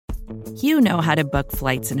You know how to book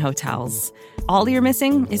flights and hotels. All you're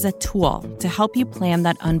missing is a tool to help you plan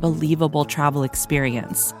that unbelievable travel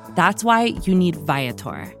experience. That's why you need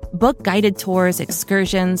Viator. Book guided tours,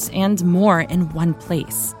 excursions, and more in one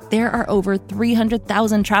place. There are over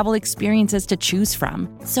 300,000 travel experiences to choose from,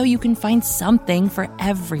 so you can find something for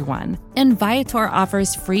everyone. And Viator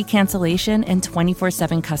offers free cancellation and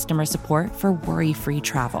 24/7 customer support for worry-free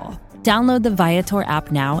travel. Download the Viator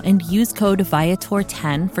app now and use code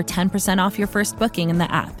Viator10 for 10% off your first booking in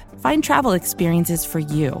the app. Find travel experiences for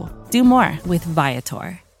you. Do more with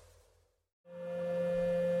Viator.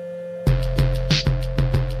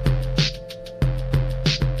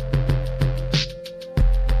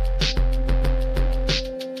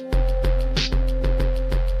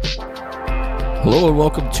 Hello and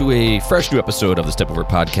welcome to a fresh new episode of the Step Over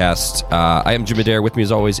Podcast. I am Jim Adair. With me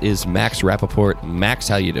as always is Max Rappaport. Max,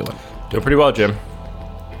 how you doing? Doing pretty well, Jim.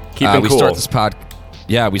 Keeping we cool. start this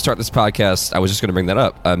podcast. I was just going to bring that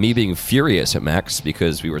up. Me being furious at Max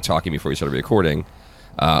because we were talking before we started recording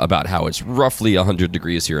about how it's roughly 100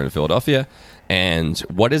 degrees here in Philadelphia. And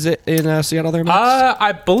what is it in Seattle there, Max?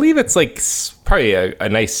 I believe it's like probably a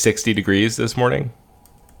nice 60 degrees this morning.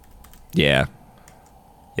 Yeah.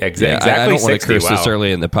 Yeah, exactly. I don't want to 60, curse wow. this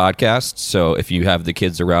early in the podcast, so if you have the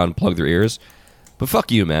kids around, plug their ears. But fuck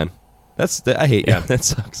you, man. I hate you. That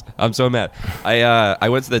sucks. I'm so mad. I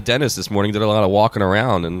went to the dentist this morning, did a lot of walking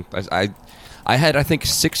around, and I had, I think,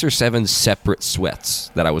 6 or 7 separate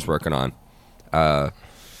sweats that I was working on.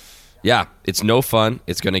 Yeah, it's no fun.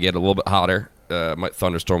 It's going to get a little bit hotter. Might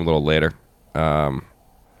thunderstorm a little later. And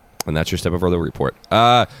that's your Step Over the report.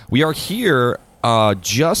 We are here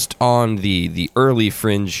just on the early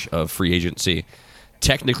fringe of free agency.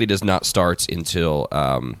 Technically does not start until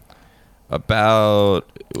about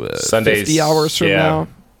Sundays, 50 hours from yeah. now.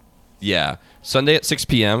 Yeah. Sunday at 6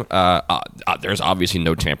 p.m. There's obviously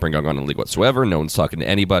no tampering going on in the league whatsoever. No one's talking to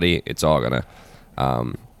anybody. It's all going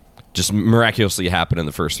to just miraculously happen in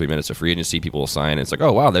the first 3 minutes of free agency. People will sign. It's like,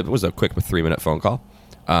 oh, wow, that was a quick 3-minute phone call.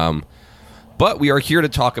 But we are here to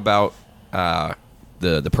talk about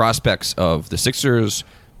the prospects of the Sixers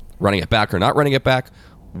running it back or not running it back,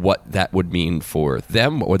 what that would mean for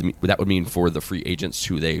them, what that would mean for the free agents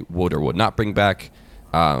who they would or would not bring back,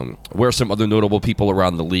 where are some other notable people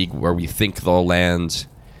around the league where we think they'll land,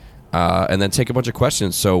 and then take a bunch of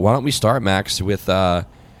questions. So why don't we start, Max, with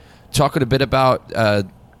talking a bit about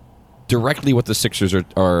directly what the Sixers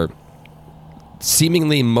are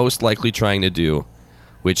seemingly most likely trying to do,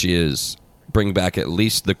 which is bring back at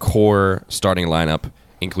least the core starting lineup,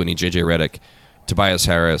 including J.J. Redick, Tobias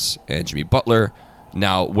Harris, and Jimmy Butler.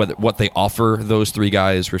 Now, what they offer those 3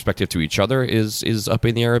 guys respective to each other is up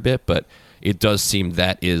in the air a bit, but it does seem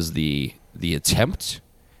that is the attempt.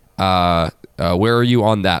 Where are you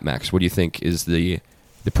on that, Max? What do you think is the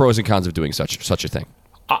pros and cons of doing such a thing?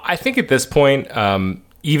 I think at this point,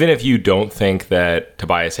 even if you don't think that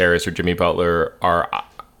Tobias Harris or Jimmy Butler are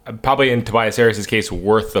probably in Tobias Harris's case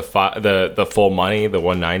worth the full money, the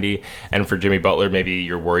 $190, and for Jimmy Butler, maybe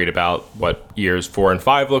you're worried about what years 4 and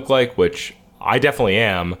 5 look like, which I definitely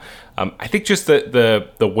am. I think just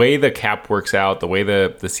the way the cap works out, the way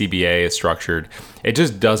the CBA is structured, it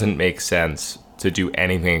just doesn't make sense to do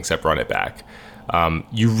anything except run it back.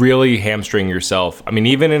 You really hamstring yourself. I mean,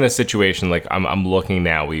 even in a situation like I'm looking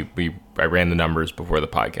now, I ran the numbers before the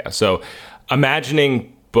podcast. So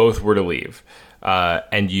imagining both were to leave,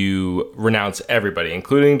 and you renounce everybody,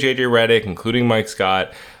 including J.J. Redick, including Mike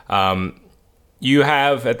Scott, you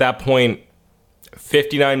have at that point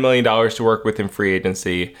 $59 million to work with in free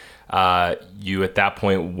agency. You at that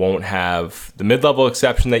point won't have the mid-level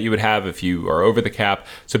exception that you would have if you are over the cap.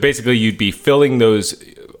 So basically you'd be filling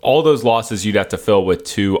all those losses you'd have to fill with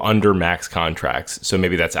 2 under max contracts. So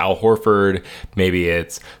maybe that's Al Horford. Maybe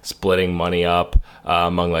it's splitting money up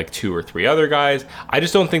among like 2 or 3 other guys. I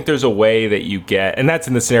just don't think there's a way that you get, and that's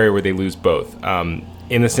in the scenario where they lose both.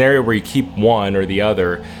 In the scenario where you keep one or the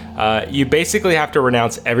other, you basically have to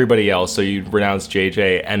renounce everybody else. So you renounce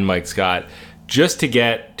JJ and Mike Scott just to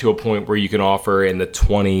get to a point where you can offer in the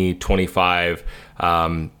 20, 25.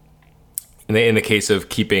 In the case of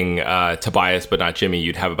keeping Tobias but not Jimmy,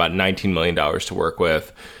 you'd have about $19 million to work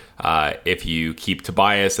with. If you keep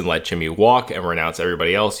Tobias and let Jimmy walk and renounce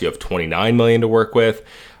everybody else, you have $29 million to work with.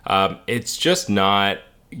 It's just not,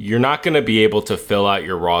 you're not going to be able to fill out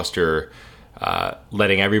your roster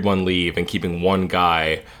letting everyone leave and keeping one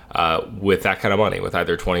guy with that kind of money, with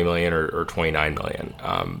either $20 million or $29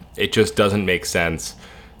 million. It just doesn't make sense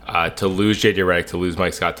to lose J.J. Redick, to lose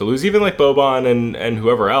Mike Scott, to lose even like Boban and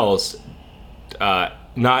whoever else,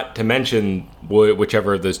 not to mention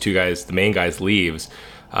whichever of those 2 guys, the main guys, leaves,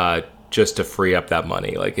 just to free up that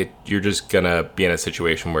money. Like you're just gonna be in a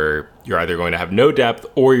situation where you're either going to have no depth,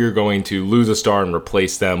 or you're going to lose a star and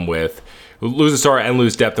replace them with lose a star and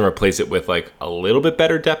lose depth and replace it with like a little bit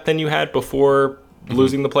better depth than you had before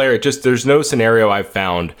losing the player. It just, there's no scenario I've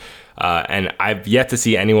found, and I've yet to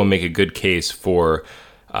see anyone make a good case for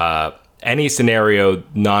any scenario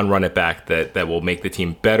non-run it back that will make the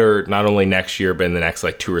team better, not only next year but in the next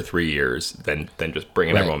like 2 or 3 years than just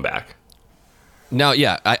bringing everyone back. Now,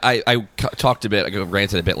 yeah, I talked a bit, I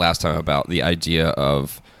ranted a bit last time about the idea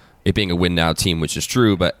of it being a win now team, which is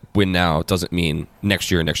true, but win now doesn't mean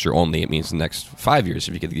next year only. It means the next 5 years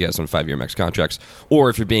if you get the guys on 5-year max contracts,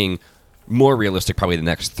 or if you're being more realistic, probably the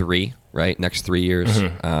next 3, right? Next 3 years.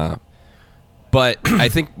 Mm-hmm. But I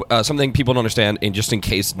think something people don't understand, and just in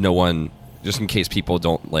case people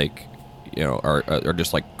don't are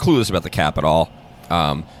just like clueless about the cap at all.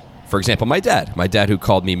 For example, my dad who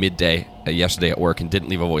called me midday yesterday at work and didn't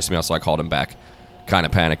leave a voicemail, so I called him back kind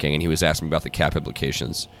of panicking, and he was asking about the cap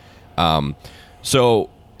implications. So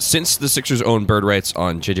since the Sixers own bird rights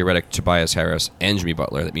on J.J. Redick, Tobias Harris, and Jimmy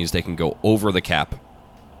Butler, that means they can go over the cap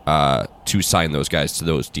to sign those guys to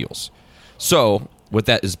those deals. So what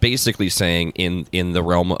that is basically saying in the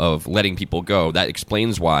realm of letting people go, that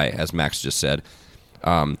explains why, as Max just said,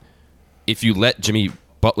 if you let Jimmy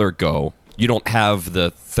Butler go, you don't have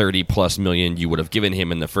the $30+ million you would have given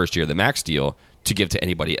him in the first year of the max deal to give to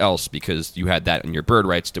anybody else, because you had that in your bird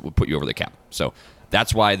rights that would put you over the cap. So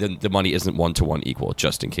that's why the money isn't 1-to-1 equal,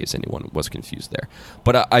 just in case anyone was confused there.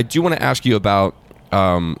 But I do want to ask you about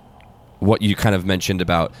what you kind of mentioned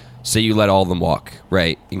about, say you let all of them walk,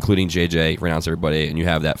 right, including JJ, renounce everybody, and you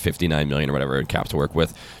have that $59 million or whatever in cap to work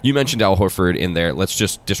with. You mentioned Al Horford in there. Let's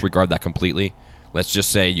just disregard that completely. Let's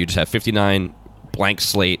just say you just have 59, blank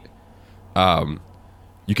slate.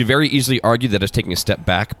 You could very easily argue that it's taking a step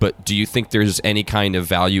back, but do you think there's any kind of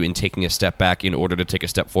value in taking a step back in order to take a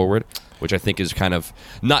step forward? Which I think is kind of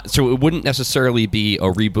not, so it wouldn't necessarily be a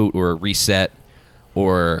reboot or a reset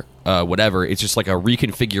or whatever. It's just like a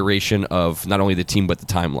reconfiguration of not only the team but the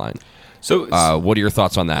timeline. So what are your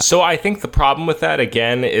thoughts on that? So I think the problem with that,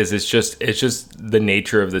 again, is it's just the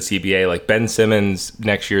nature of the CBA. Like Ben Simmons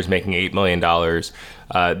next year is making $8 million.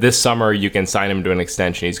 This summer you can sign him to an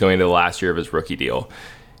extension. He's going to the last year of his rookie deal.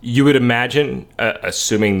 You would imagine,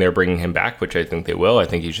 assuming they're bringing him back, which I think they will, I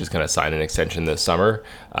think he's just going to sign an extension this summer.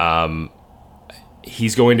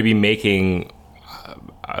 He's going to be making,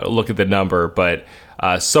 look at the number, but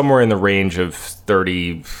somewhere in the range of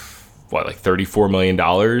 $34 million.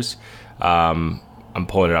 I'm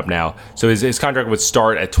pulling it up now. So his contract would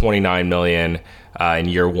start at $29 million in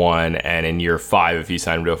year 1, and in year 5, if you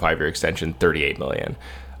sign him to a 5-year extension, $38 million.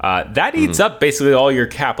 That eats up basically all your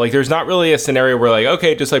cap. Like, there's not really a scenario where, like,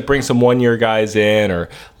 okay, just like bring some 1-year guys in, or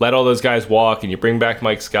let all those guys walk, and you bring back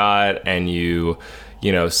Mike Scott, and you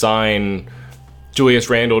sign Julius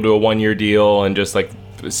Randle to a 1-year deal, and just like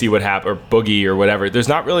see what happens, or Boogie or whatever. There's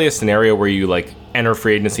not really a scenario where you like enter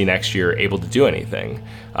free agency next year able to do anything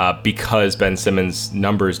because Ben Simmons'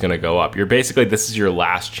 number is going to go up. This is your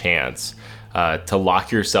last chance to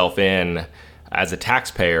lock yourself in as a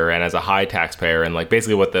taxpayer and as a high taxpayer, and like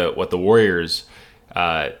basically what the Warriors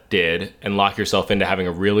did, and lock yourself into having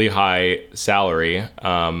a really high salary,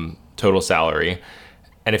 total salary.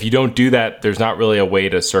 And if you don't do that, there's not really a way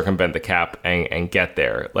to circumvent the cap and get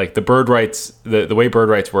there. Like the bird rights, the way bird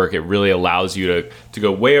rights work, it really allows you to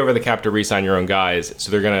go way over the cap to re-sign your own guys.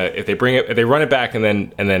 So they're gonna, if they run it back and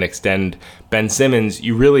then extend Ben Simmons,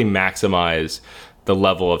 you really maximize the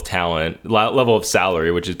level of talent, level of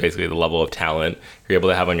salary, which is basically the level of talent you're able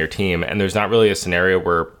to have on your team. And there's not really a scenario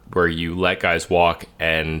where you let guys walk,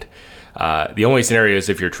 and the only scenario is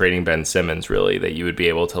if you're trading Ben Simmons, really, that you would be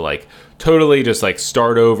able to like totally just like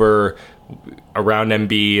start over around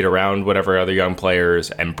Embiid, around whatever other young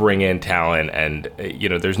players, and bring in talent. And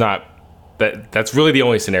there's not that's really the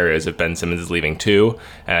only scenario is if Ben Simmons is leaving too,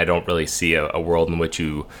 and I don't really see a world in which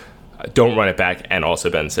you don't run it back and also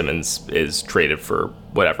Ben Simmons is traded for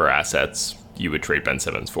whatever assets you would trade Ben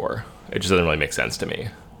Simmons for. It just doesn't really make sense to me.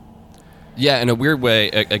 Yeah, in a weird way,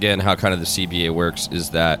 again, how kind of the CBA works is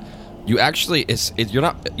that you actually you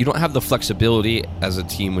don't have the flexibility as a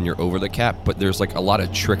team when you're over the cap, but there's like a lot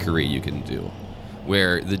of trickery you can do,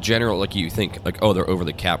 where the general, like, you think like, oh, they're over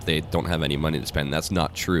the cap, they don't have any money to spend. That's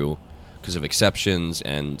not true because of exceptions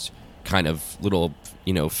and kind of little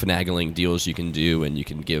finagling deals you can do, and you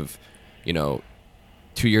can give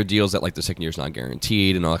 2-year deals that like the second year's not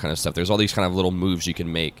guaranteed and all that kind of stuff. There's all these kind of little moves you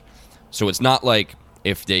can make. So it's not like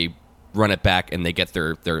if they run it back and they get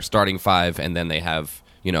their starting 5 and then they have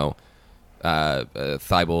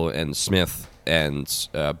Thibault and Smith and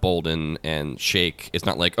Bolden and Shake, it's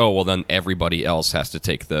not like, oh, well, then everybody else has to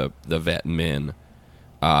take the vet min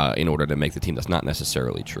in order to make the team. That's not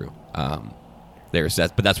necessarily true. There's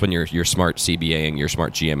that, but that's when your smart CBAing, your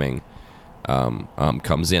smart GMing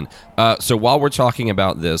comes in. So while we're talking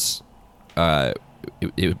about this,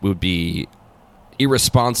 it would be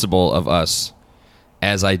irresponsible of us,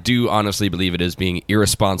 as I do honestly believe it is being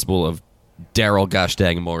irresponsible of Daryl gosh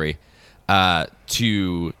dang Morey,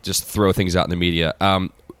 to just throw things out in the media.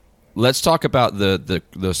 Let's talk about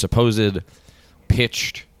the supposed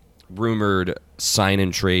pitched, rumored sign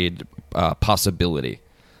and trade possibility.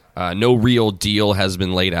 No real deal has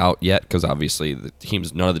been laid out yet because obviously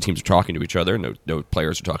none of the teams are talking to each other. No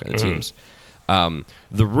players are talking to teams.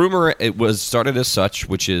 The rumor, it was started as such,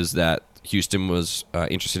 which is that Houston was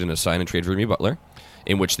interested in a sign and trade for Jimmy Butler,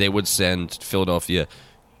 in which they would send Philadelphia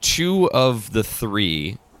 2 of the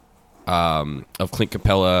 3 of Clint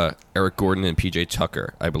Capella, Eric Gordon, and PJ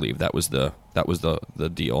Tucker. I believe that was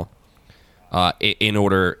the deal. In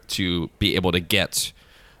order to be able to get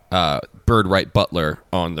Bird, Wright, Butler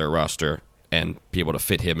on their roster and be able to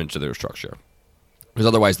fit him into their structure, because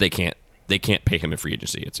otherwise they can't pay him in free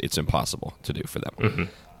agency. It's impossible to do for them.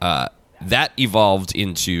 That evolved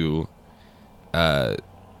into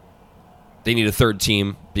they need a third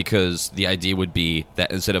team, because the idea would be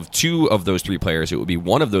that instead of 2 of those 3 players, it would be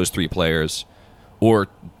 1 of those 3 players, or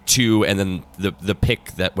 2, and then the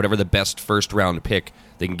pick, that whatever the best first round pick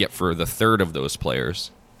they can get for the third of those players.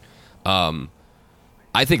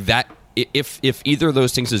 I think that if either of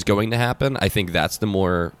those things is going to happen, I think that's the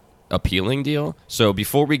more appealing deal. So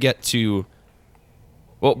before we get to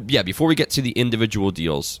the individual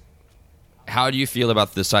deals, how do you feel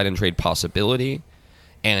about the sign and trade possibility?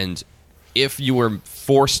 And if you were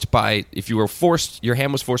forced, your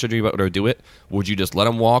hand was forced to do it, would you just let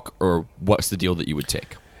him walk, or what's the deal that you would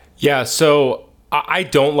take? Yeah, so I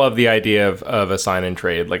don't love the idea of a sign and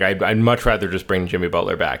trade. Like, I'd much rather just bring Jimmy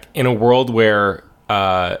Butler back. In a world where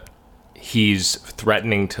he's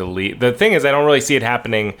threatening to leave. The thing is, I don't really see it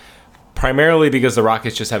happening, primarily because the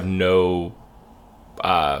Rockets just have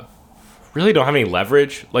really don't have any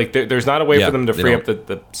leverage. Like, there's not a way for them to free up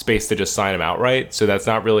the space to just sign him outright. So that's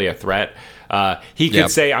not really a threat. He could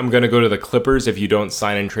say, I'm going to go to the Clippers if you don't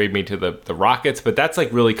sign and trade me to the Rockets, but that's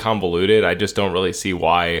like really convoluted. I just don't really see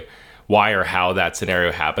why or how that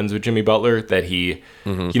scenario happens with Jimmy Butler, that he,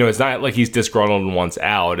 it's not like he's disgruntled and wants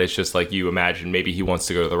out. It's just like, you imagine maybe he wants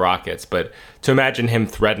to go to the Rockets, but to imagine him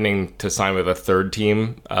threatening to sign with a third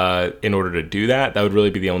team in order to do that would really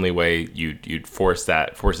be the only way you'd force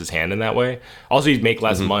his hand in that way. Also, he'd make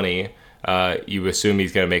less money. You assume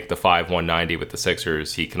he's going to make the 190 with the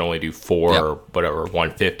Sixers. He can only do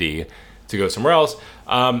 150 to go somewhere else.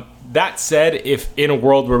 That said, if in a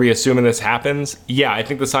world where we assume this happens, I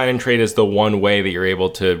think the sign and trade is the one way that you're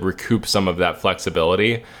able to recoup some of that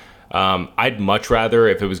flexibility. I'd much rather,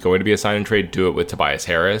 if it was going to be a sign and trade, do it with Tobias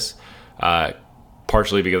Harris,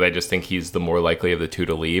 partially because I just think he's the more likely of the 2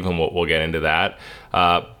 to leave, and we'll get into that.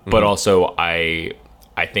 But also, I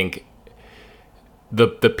think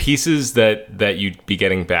the pieces that you'd be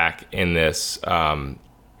getting back in this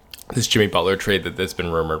this Jimmy Butler trade that's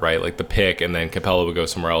been rumored, right? Like the pick, and then Capella would go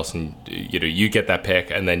somewhere else, and you get that pick,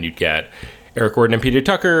 and then you'd get Eric Gordon and PJ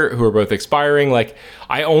Tucker, who are both expiring. Like,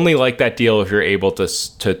 I only like that deal if you're able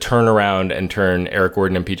to turn around and turn Eric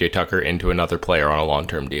Gordon and PJ Tucker into another player on a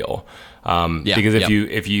long-term deal. Because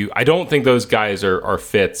if you, I don't think those guys are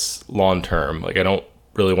fits long-term. Like, I don't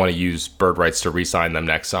really want to use bird rights to re-sign them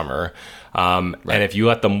next summer. And if you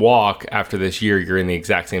let them walk after this year, you're in the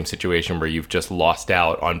exact same situation where you've just lost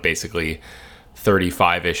out on basically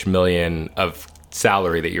 $35-ish million of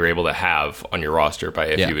salary that you're able to have on your roster by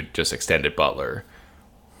if you had just extended Butler.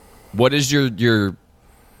 What is your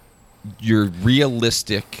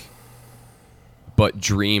realistic but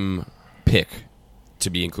dream pick to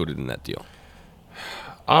be included in that deal?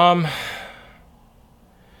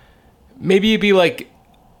 Maybe it'd be like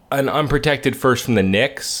an unprotected first from the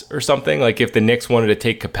Knicks or something. Like if the Knicks wanted to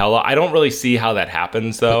take Capella, I don't really see how that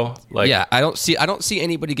happens though. Like, I don't see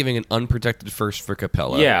anybody giving an unprotected first for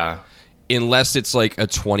Capella. Yeah, unless it's like a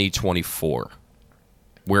 2024,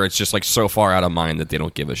 where it's just like so far out of mind that they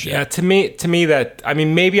don't give a shit. Yeah, to me that, I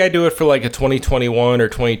mean, maybe I do it for like a 2021 or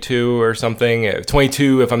 22 or something.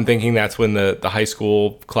 22 if I'm thinking that's when the high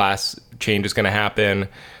school class change is going to happen.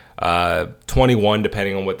 21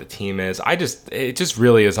 depending on what the team is. It just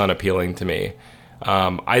really is unappealing to me.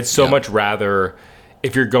 I'd so much rather,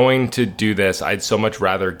 if you're going to do this, I'd so much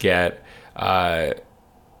rather get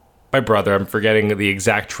my brother, I'm forgetting the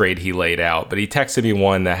exact trade he laid out, but he texted me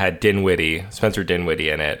one that had Spencer Dinwiddie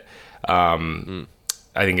in it.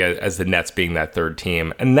 I think, as the Nets being that third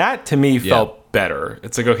team. And that, to me, felt better.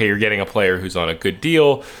 It's like, okay, you're getting a player who's on a good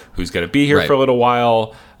deal, who's going to be here for a little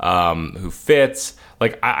while, who fits.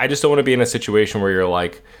 Like, I just don't want to be in a situation where you're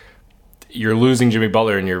like, you're losing Jimmy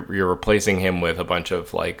Butler and you're replacing him with a bunch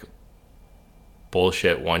of like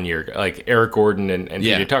bullshit 1 year, like Eric Gordon and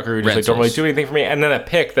PJ Tucker, who just like don't really do anything for me. And then a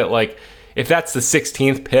pick that, like, if that's the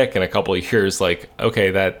 16th pick in a couple of years, like,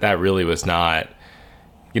 okay, that really was not,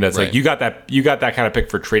 it's like you got that kind of pick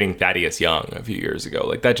for trading Thaddeus Young a few years ago.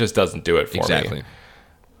 Like, that just doesn't do it for me.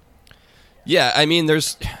 Yeah, I mean,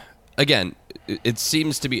 there's, again, it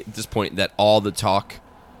seems to be at this point that all the talk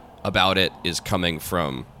about it is coming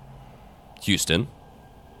from Houston.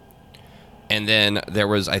 And then there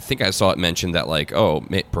was, I think I saw it mentioned that, like,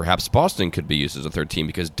 perhaps Boston could be used as a third team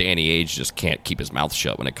because Danny Ainge just can't keep his mouth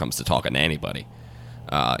shut when it comes to talking to anybody.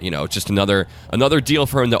 Just another deal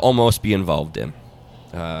for him to almost be involved in.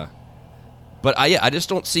 But I just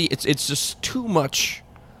don't see, it's just too much.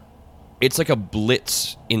 It's like a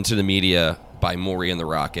blitz into the media by Morey and the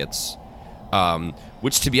Rockets,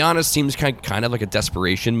 which, to be honest, seems kind of like a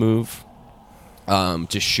desperation move,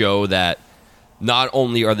 to show that not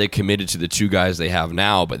only are they committed to the two guys they have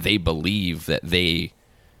now, but they believe that they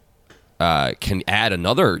can add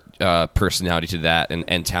another personality to that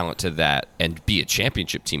and talent to that and be a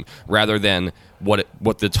championship team, rather than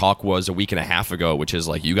what the talk was a week and a half ago, which is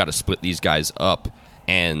like, you got to split these guys up,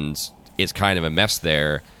 and it's kind of a mess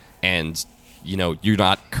there, and you're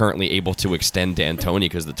not currently able to extend D'Antoni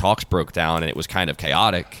because the talks broke down and it was kind of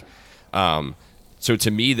chaotic. So to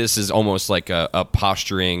me, this is almost like a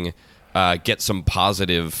posturing, get some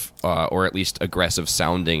positive or at least aggressive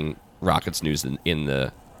sounding Rockets news in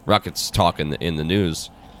the Rockets talk in the news,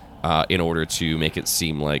 in order to make it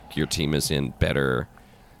seem like your team is in better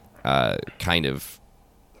kind of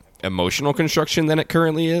emotional construction than it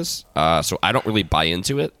currently is. So I don't really buy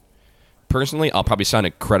into it. Personally, I'll probably sound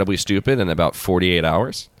incredibly stupid in about 48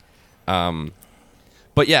 hours.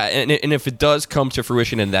 But yeah, and if it does come to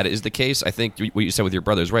fruition and that is the case, I think what you said with your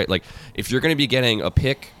brother is right. Like, if you're going to be getting a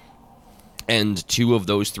pick and two of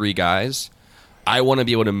those three guys, I want to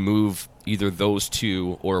be able to move either those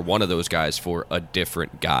two or one of those guys for a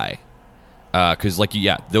different guy. Because,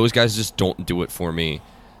 those guys just don't do it for me.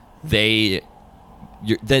 Then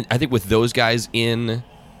I think with those guys in,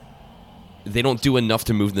 they don't do enough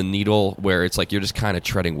to move the needle where it's like you're just kind of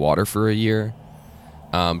treading water for a year.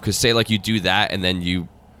 Because say, like, you do that and then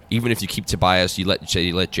even if you keep Tobias, you let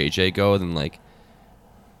JJ go, then, like,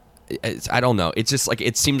 I don't know. It's just like,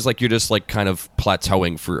 it seems like you're just like kind of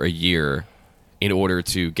plateauing for a year in order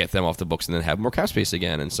to get them off the books and then have more cap space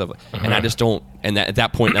again and stuff. Uh-huh. And I just don't. And at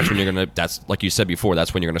that point, that's when you're gonna. That's like you said before.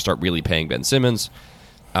 That's when you're gonna start really paying Ben Simmons,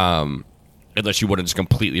 unless you want to just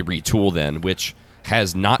completely retool then, which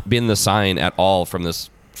has not been the sign at all from this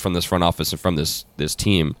front office and from this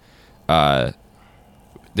team.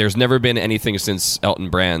 There's never been anything since Elton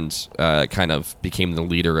Brand kind of became the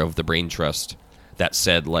leader of the Brain Trust that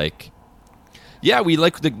said, like, yeah, we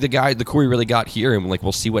like the core we really got here, and like,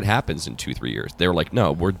 we'll see what happens in 2-3 years. They're like,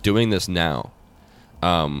 no, we're doing this now.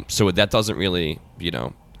 So that doesn't really,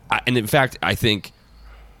 and in fact, I think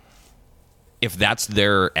if that's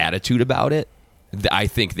their attitude about it, I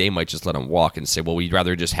think they might just let them walk and say, well, we'd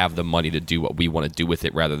rather just have the money to do what we want to do with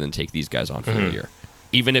it rather than take these guys on for a year.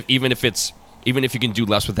 Even if you can do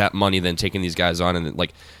less with that money than taking these guys on, and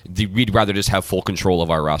like, we'd rather just have full control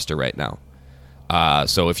of our roster right now.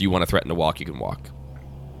 So if you want to threaten to walk, you can walk.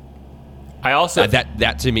 I also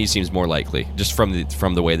that to me seems more likely, just from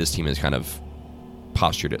the way this team has kind of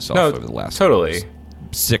postured itself over the last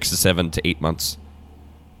 6 to 7 to 8 months.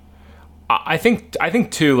 I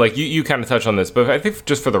think too, like you kind of touched on this, but I think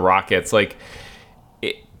just for the Rockets, like,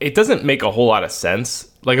 it doesn't make a whole lot of sense.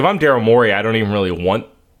 Like, if I'm Daryl Morey, I don't even really want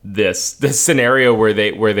this scenario where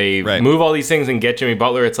they move all these things and get Jimmy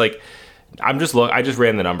Butler. It's like, I just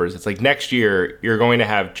ran the numbers. It's like, next year you're going to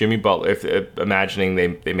have Jimmy Butler, if imagining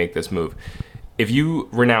they make this move. If you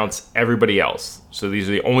renounce everybody else, so these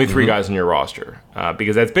are the only three guys on your roster,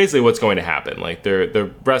 because that's basically what's going to happen. Like,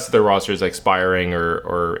 the rest of their roster is expiring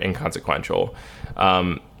or inconsequential.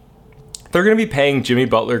 They're going to be paying Jimmy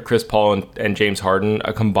Butler, Chris Paul, and James Harden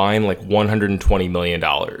a combined like $120 million.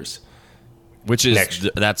 Which is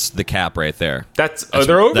that's the cap right there.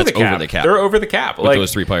 They're over the cap. They're over the cap with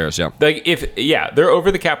those three players. Yeah, like they're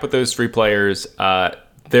over the cap with those three players.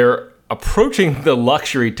 They're approaching the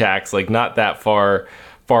luxury tax, like not that far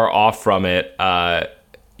off from it. About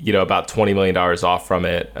 $20 million off from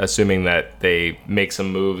it, assuming that they make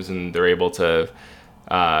some moves and they're able to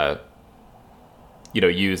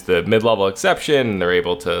use the mid-level exception, and they're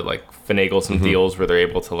able to like finagle some deals where they're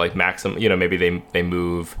able to like maybe they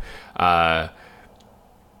move, I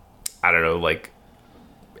don't know, like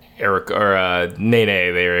Eric or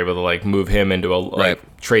Nene, they were able to like move him into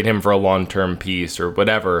trade him for a long-term piece or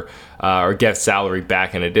whatever, or get salary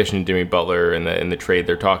back in addition to Jimmy Butler in the trade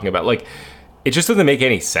they're talking about. Like, it just doesn't make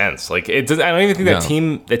any sense. Like, I don't even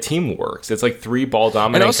think that team works. It's like 3 ball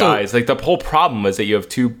dominant guys. Like, the whole problem is that you have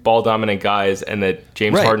 2 ball dominant guys, and that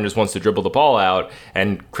James Harden just wants to dribble the ball out,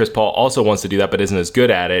 and Chris Paul also wants to do that, but isn't as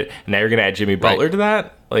good at it. And now you're going to add Jimmy Butler to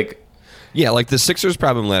that? Like, yeah, like the Sixers'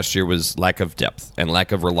 problem last year was lack of depth and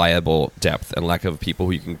lack of reliable depth and lack of people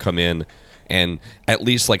who you can come in and at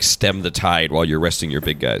least like stem the tide while you're resting your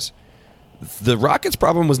big guys. The Rockets'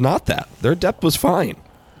 problem was not that. Their depth was fine.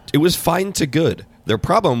 It was fine to good. Their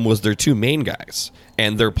problem was their 2 main guys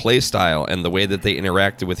and their play style and the way that they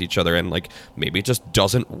interacted with each other, and like maybe it just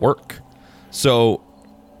doesn't work. So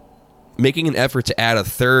making an effort to add a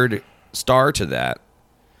 3rd star to that,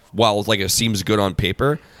 while like it seems good on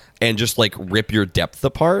paper, and just like rip your depth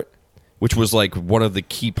apart, which was like one of the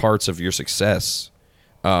key parts of your success,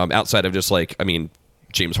 outside of just like, I mean,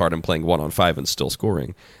 James Harden playing 1-on-5 and still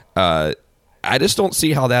scoring. I just don't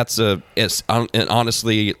see how that's and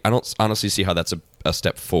honestly, I don't honestly see how that's a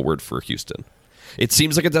step forward for Houston. It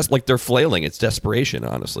seems like they're flailing. It's desperation,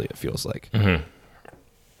 honestly, it feels like.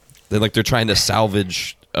 They're trying to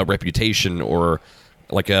salvage a reputation, or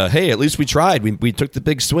like hey, at least we tried. We took the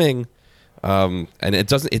big swing. And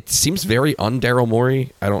it seems very un-Daryl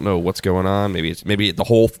Morey. I don't know what's going on. Maybe the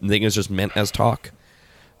whole thing is just meant as talk.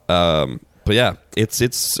 But yeah,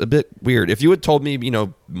 it's a bit weird. If you had told me,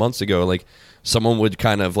 months ago, like someone would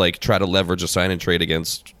kind of like try to leverage a sign and trade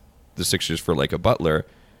against the Sixers for like a Butler,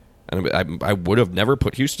 and I would have never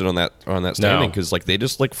put Houston on that standing, because like they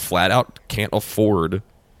just like flat out can't afford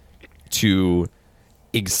to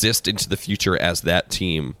exist into the future as that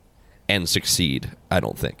team and succeed. I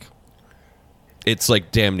don't think. It's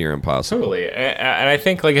like damn near impossible. Totally. And I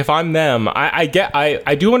think like if I'm them, I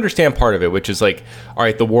do understand part of it, which is like, all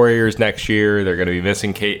right, the Warriors next year, they're going to be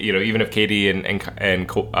missing even if KD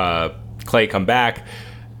and Clay come back,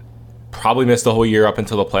 probably miss the whole year up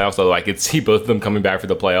until the playoffs, although I could see both of them coming back for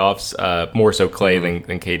the playoffs, more so Clay than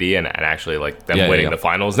KD, and actually like them winning the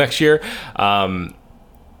finals next year. And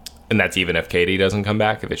that's even if KD doesn't come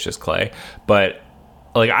back, if it's just Clay. But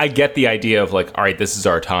like, I get the idea of like, all right, this is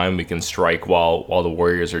our time. We can strike while the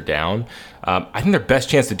Warriors are down. I think their best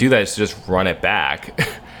chance to do that is to just run it back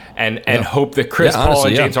and hope that Chris Paul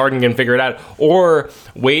and James Harden can figure it out, or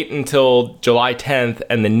wait until July 10th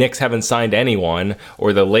and the Knicks haven't signed anyone,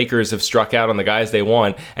 or the Lakers have struck out on the guys they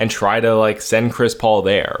want, and try to like send Chris Paul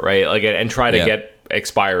there, right? Like, and try to get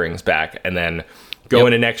expirings back, and then go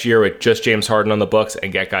into next year with just James Harden on the books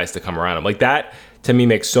and get guys to come around him. Like, that to me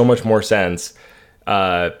makes so much more sense.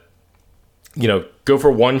 Go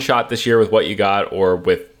for one shot this year with what you got, or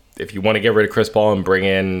with, if you want to get rid of Chris Paul and bring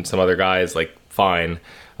in some other guys, like, fine.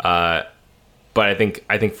 But I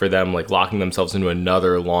think for them, like, locking themselves into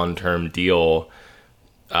another long-term deal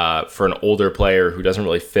for an older player who doesn't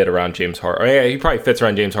really fit around James Harden. Yeah, he probably fits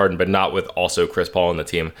around James Harden, but not with also Chris Paul on the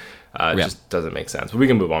team. Just doesn't make sense. But we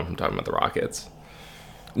can move on from talking about the Rockets.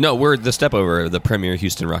 No, we're the Step Over, the premier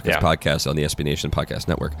Houston Rockets podcast on the SB Nation Podcast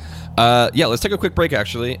Network. Let's take a quick break,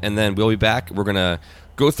 actually, and then we'll be back. We're going to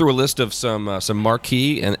go through a list of some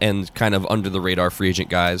marquee and kind of under-the-radar free agent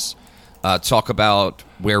guys, talk about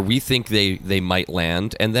where we think they might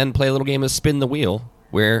land, and then play a little game of Spin the Wheel,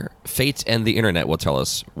 where fate and the internet will tell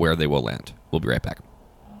us where they will land. We'll be right back.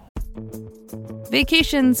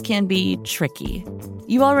 Vacations can be tricky.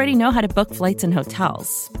 You already know how to book flights and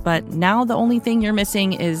hotels, but now the only thing you're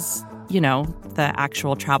missing is, the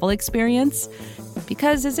actual travel experience.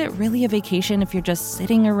 Because is it really a vacation if you're just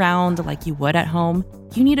sitting around like you would at home?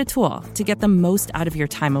 You need a tool to get the most out of your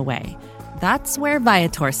time away. That's where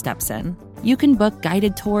Viator steps in. You can book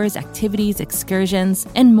guided tours, activities, excursions,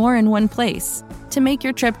 and more in one place to make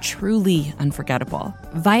your trip truly unforgettable.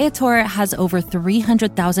 Viator has over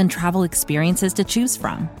 300,000 travel experiences to choose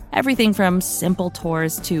from. Everything from simple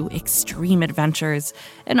tours to extreme adventures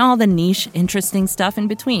and all the niche, interesting stuff in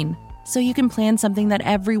between. So you can plan something that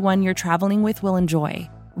everyone you're traveling with will enjoy.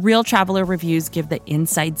 Real traveler reviews give the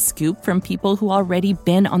inside scoop from people who already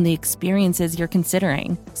been on the experiences you're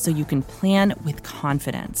considering, so you can plan with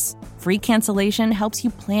confidence. Free cancellation helps you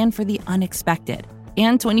plan for the unexpected.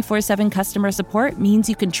 And 24/7 customer support means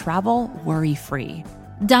you can travel worry-free.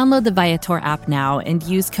 Download the Viator app now and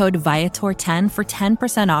use code Viator10 for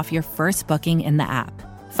 10% off your first booking in the app.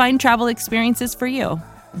 Find travel experiences for you.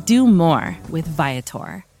 Do more with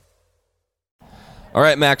Viator. All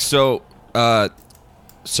right, Max. So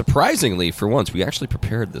surprisingly, for once, we actually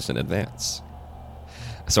prepared this in advance.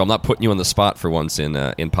 So I'm not putting you on the spot for once in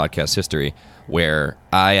podcast history, where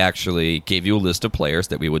I actually gave you a list of players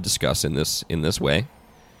that we would discuss in this way,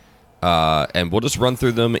 and we'll just run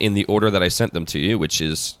through them in the order that I sent them to you, which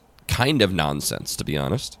is kind of nonsense, to be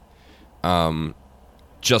honest.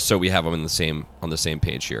 Just so we have them on the same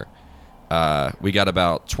page here. We got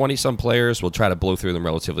about 20 some players. We'll try to blow through them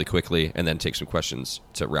relatively quickly, and then take some questions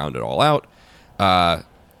to round it all out.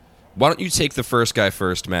 Why don't you take the first guy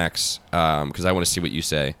first, Max? Because I want to see what you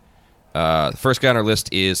say. The first guy on our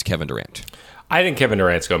list is Kevin Durant. I think Kevin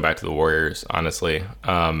Durant's going back to the Warriors, honestly.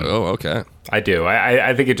 Okay. I do.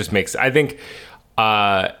 I think it just makes... I think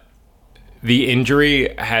the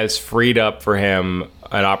injury has freed up for him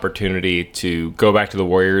an opportunity to go back to the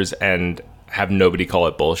Warriors and have nobody call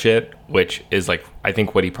it bullshit, which is, like, I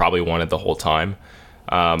think what he probably wanted the whole time.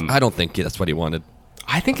 I don't think that's what he wanted.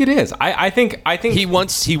 I think it is. I think he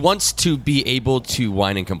wants to be able to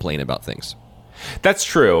whine and complain about things. That's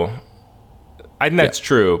true. I think that's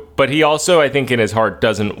true. But he also, I think, in his heart,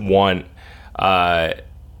 doesn't want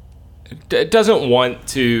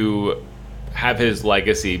to have his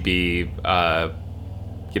legacy be, the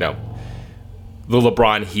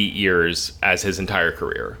LeBron Heat years as his entire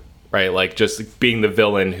career. Right, like just being the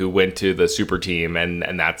villain who went to the super team, and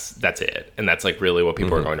that's it, and that's like really what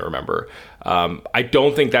people are going to remember. I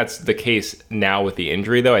don't think that's the case now with the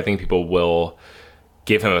injury, though. I think people will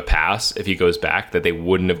give him a pass if he goes back that they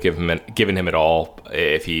wouldn't have given him at all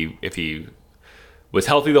if he was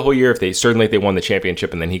healthy the whole year. If they won the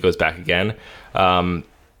championship and then he goes back again. I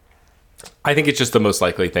think it's just the most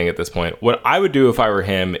likely thing at this point. What I would do if I were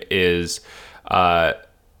him is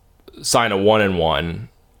sign a 1-and-1.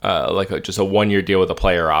 Just a 1-year deal with a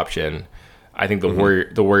player option. I think the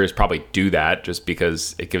Warriors probably do that just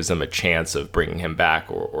because it gives them a chance of bringing him back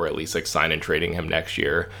or at least like sign and trading him next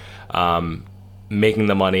year, making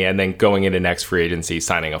the money, and then going into next free agency,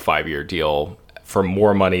 signing a 5-year deal for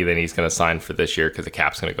more money than he's going to sign for this year because the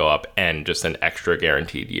cap's going to go up, and just an extra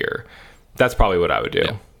guaranteed year. That's probably what I would do.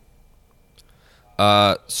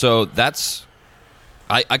 Yeah. So that's...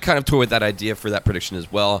 I kind of toyed with that idea for that prediction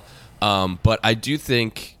as well. But I do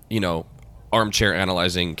think, armchair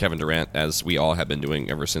analyzing Kevin Durant, as we all have been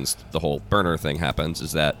doing ever since the whole burner thing happens,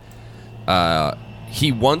 is that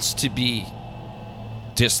he wants to be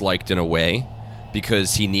disliked in a way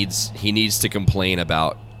because he needs to complain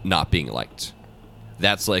about not being liked.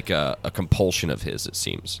 That's like a compulsion of his, it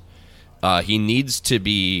seems. He needs to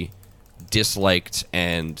be disliked,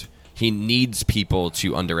 and he needs people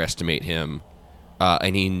to underestimate him,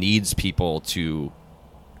 and he needs people to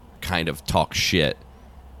kind of talk shit.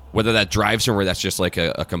 Whether that drives him or that's just like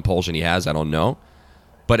a compulsion he has, I don't know.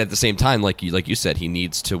 But at the same time, like you said, he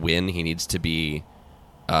needs to win. He needs to be.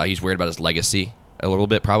 He's worried about his legacy a little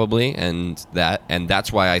bit, probably, and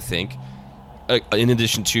that's why I think, in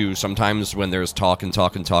addition to sometimes when there's talk,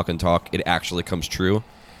 it actually comes true.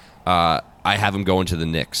 I have him going to the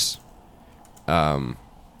Knicks, and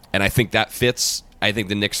I think that fits. I think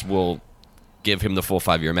the Knicks will give him the full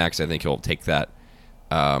 5-year max. I think he'll take that.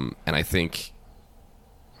 And I think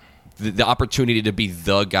the opportunity to be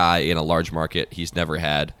the guy in a large market he's never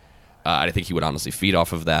had, I think he would honestly feed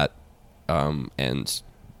off of that. And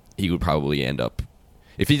he would probably end up,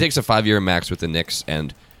 if he takes a 5-year max with the Knicks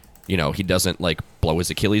and, he doesn't like blow his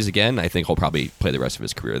Achilles again, I think he'll probably play the rest of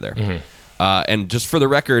his career there. Mm-hmm. And just for the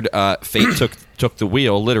record, fate took the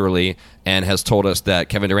wheel literally and has told us that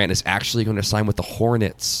Kevin Durant is actually going to sign with the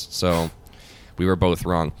Hornets. So we were both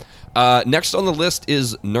wrong. Next on the list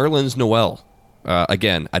is Nerlens Noel.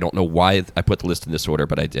 Again, I don't know why I put the list in this order,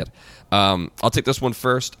 but I did. I'll take this one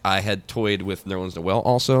first. I had toyed with Nerlens Noel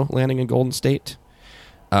also landing in Golden State.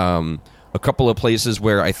 A couple of places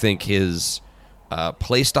where I think his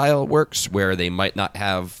play style works, where they might not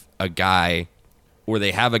have a guy, or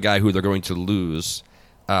they have a guy who they're going to lose,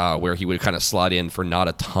 where he would kind of slot in for not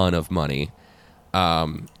a ton of money,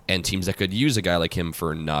 and teams that could use a guy like him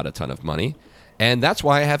for not a ton of money. And that's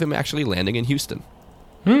why I have him actually landing in Houston.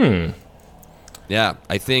 Yeah,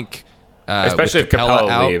 I think... especially if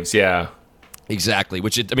Capella leaves, yeah. Exactly.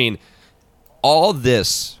 All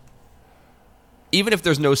this... Even if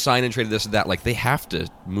there's no sign and trade of this or that, like, they have to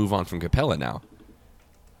move on from Capella now.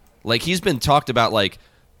 Like, he's been talked about, like,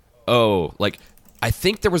 I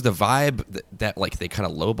think there was the vibe that like, they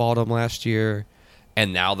kind of lowballed him last year.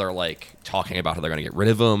 And now they're, like, talking about how they're going to get rid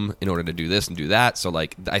of him in order to do this and do that. So,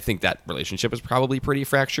 like, I think that relationship is probably pretty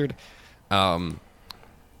fractured. And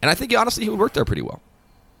I think, honestly, he would work there pretty well.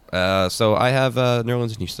 So I have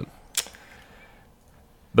Nerlens in Houston.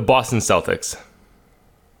 The Boston Celtics.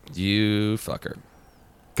 You fucker.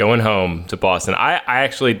 going home to Boston. I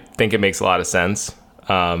actually think it makes a lot of sense.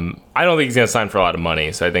 I don't think he's going to sign for a lot of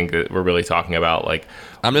money, so I think that we're really talking about like.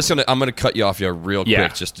 I'm gonna cut you off here real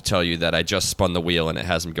quick just to tell you that I just spun the wheel and it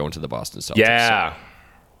has him going to the Boston Celtics. Yeah, so.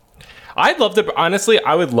 I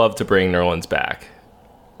would love to bring Nerlens back.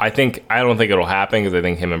 I don't think it'll happen because I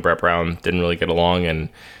think him and Brett Brown didn't really get along, and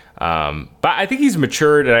but I think he's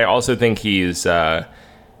matured, and I also think he's. Do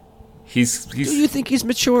you think he's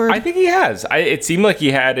matured? I think he has. It seemed like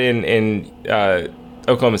he had in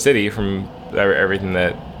Oklahoma City from everything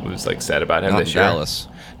that was like said about him this year.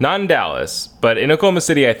 Not in Dallas, but in Oklahoma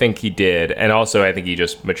City, I think he did, and also I think he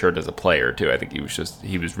just matured as a player too. I think he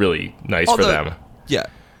was really nice for them. Yeah.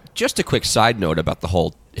 Just a quick side note about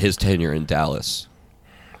his tenure in Dallas.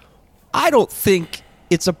 I don't think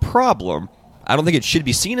it's a problem. I don't think it should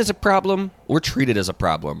be seen as a problem or treated as a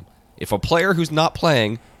problem. If a player who's not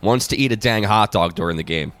playing wants to eat a dang hot dog during the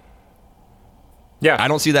game, I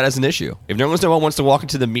don't see that as an issue. If Nerlens Noel wants to walk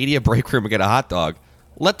into the media break room and get a hot dog,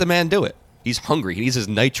 let the man do it. He's hungry. He needs his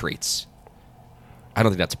nitrates. I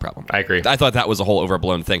don't think that's a problem. I agree. I thought that was a whole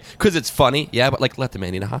overblown thing. Because it's funny, but like let the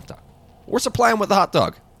man eat a hot dog. Or supply him with a hot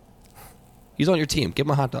dog. He's on your team. Give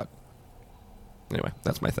him a hot dog. Anyway,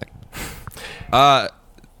 that's my thing.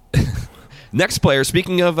 Next player,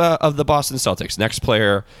 speaking of the Boston Celtics, next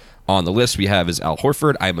player on the list we have is Al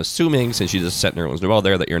Horford. I'm assuming, since you just sent Nerlens Noel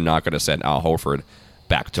there, that you're not going to send Al Horford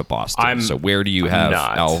back to Boston. So where do you have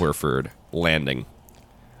Al Horford landing?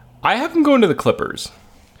 I have him going to the Clippers.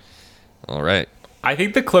 All right. I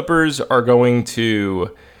think the Clippers are going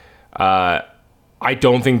to. I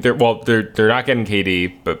don't think they're not getting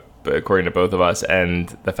KD, but according to both of us,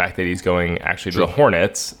 and the fact that he's going actually to the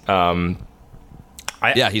Hornets. He's going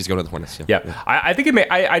to the Hornets. I think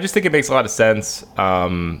I just think it makes a lot of sense.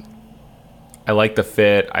 I like the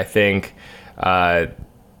fit. I think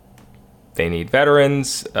they need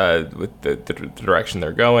veterans with the direction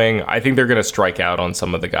they're going. I think they're going to strike out on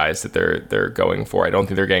some of the guys that they're going for. I don't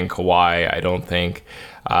think they're getting Kawhi. I don't think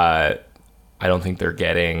they're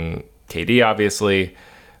getting KD. Obviously,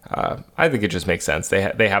 I think it just makes sense.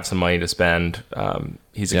 They have some money to spend.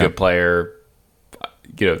 He's a good player.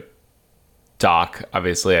 Doc,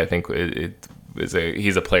 obviously, I think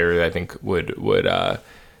he's a player that I think would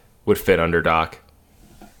fit under Doc.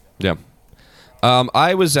 Yeah.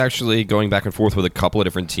 I was actually going back and forth with a couple of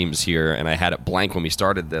different teams here, and I had it blank when we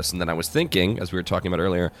started this, and then I was thinking, as we were talking about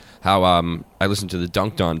earlier, how I listened to the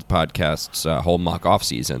Dunked On podcast's whole mock-off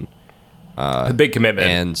season. A big commitment.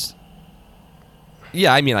 And,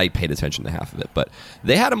 I paid attention to half of it, but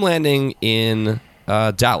they had him landing in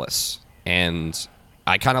Dallas, and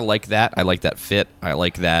I kind of like that. I like that fit. I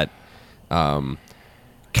like that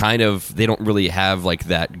kind of, they don't really have like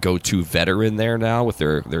that go-to veteran there now with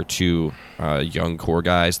their two young core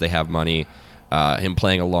guys. They have money. Him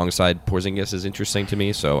playing alongside Porzingis is interesting to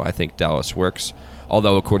me, so I think Dallas works.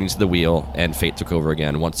 Although, according to the wheel, and fate took over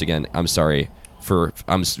again, once again, I'm very,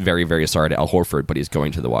 very sorry to Al Horford, but he's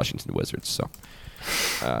going to the Washington Wizards, so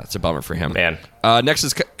it's a bummer for him. Man. Next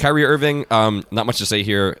is Kyrie Irving. Not much to say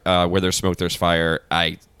here. Where there's smoke, there's fire.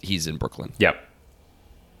 He's in Brooklyn. Yep.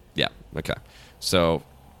 Yeah, okay. So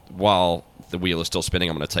while the wheel is still spinning,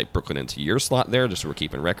 I'm going to type Brooklyn into your slot there, just so we're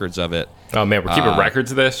keeping records of it. Oh, man, we're keeping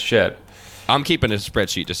records of this? Shit. I'm keeping a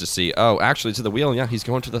spreadsheet just to see. Oh, actually, to the wheel, he's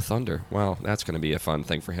going to the Thunder. Wow, that's going to be a fun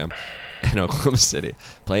thing for him in Oklahoma City.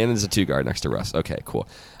 Playing as a two-guard next to Russ. Okay, cool.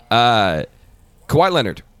 Kawhi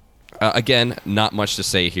Leonard. Again, not much to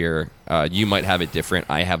say here. You might have it different.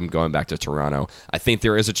 I have him going back to Toronto. I think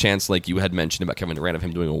there is a chance, like you had mentioned about Kevin Durant, of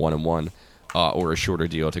him doing a one-on-one or a shorter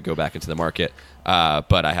deal to go back into the market.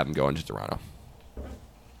 But I have him going to Toronto.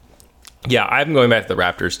 Yeah, I have him going back to the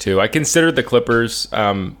Raptors too. I considered the Clippers.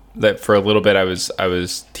 That for a little bit I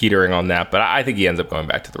was teetering on that, but I think he ends up going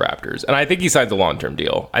back to the Raptors, and I think he signs a long-term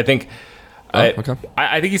deal. I think. Okay.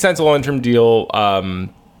 I think he signs a long-term deal.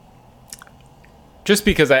 Just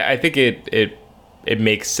because I think it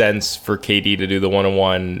makes sense for KD to do the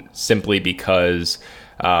one-on-one simply because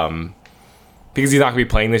he's not going to be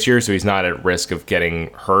playing this year, so he's not at risk of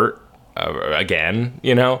getting hurt again,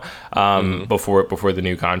 before the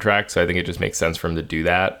new contract. So I think it just makes sense for him to do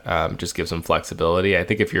that. Just gives him flexibility. I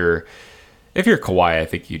think if you're Kawhi, I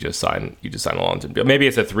think you just sign a long-term deal. Maybe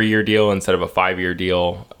it's a 3-year deal instead of a 5-year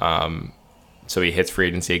deal. So he hits free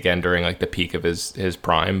agency again during like the peak of his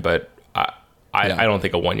prime, but I don't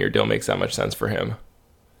think a 1-year deal makes that much sense for him.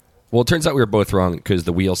 Well, it turns out we were both wrong because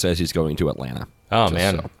the wheel says he's going to Atlanta. Oh,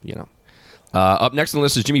 man. So, up next on the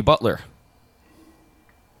list is Jimmy Butler.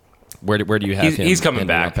 Where do you have him? He's coming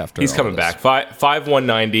back. He's coming back. 5'1",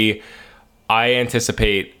 190. I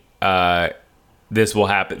anticipate this will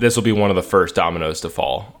happen. This will be one of the first dominoes to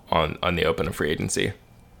fall on the open of free agency.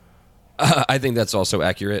 I think that's also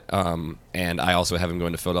accurate. And I also have him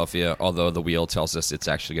going to Philadelphia, although the wheel tells us it's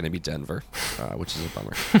actually going to be Denver, which is a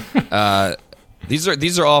bummer.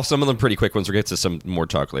 These are all some of them pretty quick ones. We'll get to some more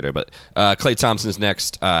talk later. But Klay Thompson's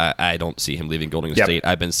next. I don't see him leaving Golden State.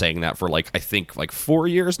 I've been saying that for I think 4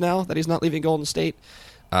 years now that he's not leaving Golden State.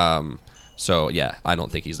 So yeah, I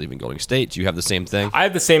don't think he's leaving Golden State. Do you have the same thing? I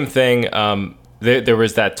have the same thing. There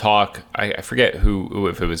was that talk. I forget who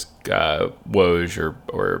if it was Woj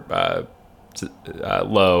or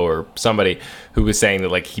Lowe or somebody who was saying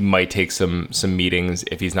that he might take some meetings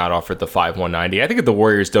if he's not offered the 5/190. I think if the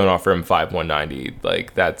Warriors don't offer him 5/190,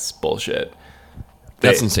 that's bullshit.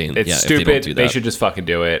 That's insane. It's stupid. If they don't do that. They should just fucking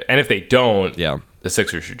do it. And if they don't, yeah, the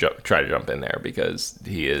Sixers should try to jump in there because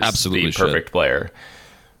he is absolutely the perfect player.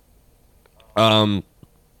 The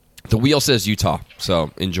wheel says Utah,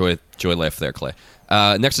 so enjoy life there, Clay.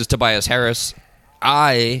 Next is Tobias Harris.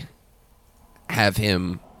 I have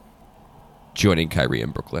him joining Kyrie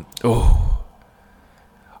in Brooklyn. Oh,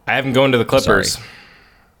 I have him going to the Clippers. Sorry.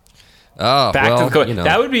 Oh, back to the Clippers. You know.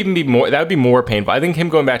 That would be more. That would be more painful. I think him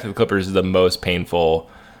going back to the Clippers is the most painful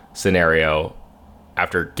scenario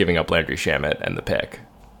after giving up Landry Shamet and the pick.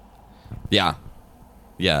 Yeah,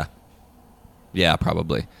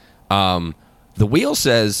 probably. The wheel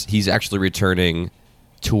says he's actually returning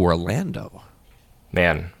to Orlando.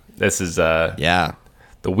 Man, this is yeah.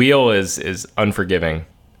 The wheel is unforgiving.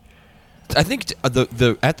 I think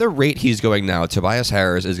the at the rate he's going now, Tobias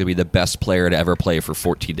Harris is going to be the best player to ever play for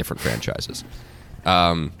 14 different franchises.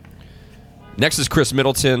 Next is Chris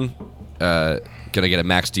Middleton, going to get a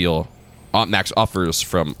max deal, max offers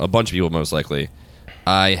from a bunch of people most likely.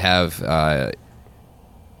 I have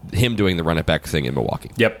him doing the run it back thing in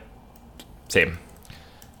Milwaukee. Yep, same.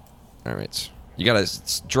 All right. You got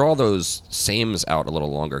to draw those sames out a little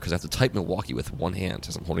longer because I have to type Milwaukee with one hand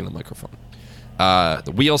as I'm holding the microphone.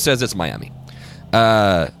 The wheel says it's Miami.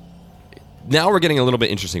 Now we're getting a little bit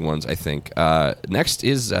interesting ones, I think. Next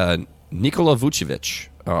is Nikola Vucevic.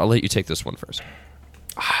 I'll let you take this one first.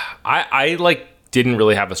 I didn't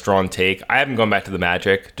really have a strong take. I haven't gone back to the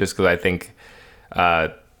Magic just because I think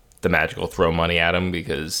the Magic will throw money at him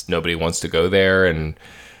because nobody wants to go there. And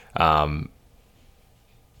I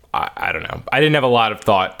don't know. I didn't have a lot of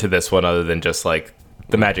thought to this one other than just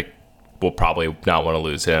the Magic will probably not want to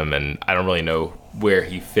lose him, and I don't really know where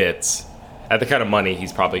he fits at the kind of money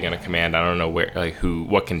he's probably going to command. I don't know where,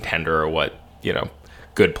 what contender or what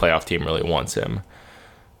good playoff team really wants him.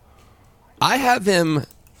 I have him,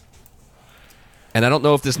 and I don't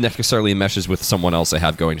know if this necessarily meshes with someone else I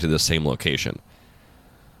have going to the same location,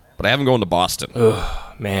 but I have him going to Boston.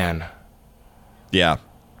 Ugh, man. Yeah,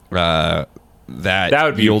 that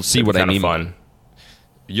would be you'll see what I mean. Fun.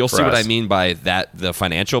 You'll see what I mean by that, the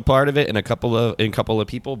financial part of it in a couple of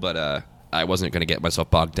people, but I wasn't going to get myself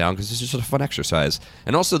bogged down because it's just a fun exercise.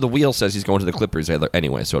 And also, the wheel says he's going to the Clippers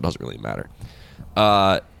anyway, so it doesn't really matter.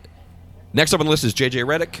 Next up on the list is JJ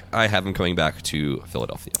Redick. I have him coming back to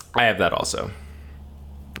Philadelphia. I have that also.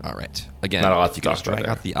 All right. Again, not a lot to you can talk about strike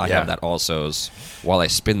out the there. I have that also's while I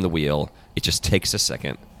spin the wheel. It just takes a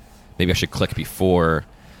second. Maybe I should click before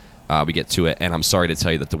we get to it, and I'm sorry to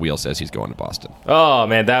tell you that the wheel says he's going to Boston. Oh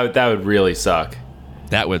man, that would really suck.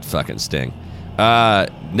 That would fucking sting.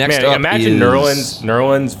 Next up imagine is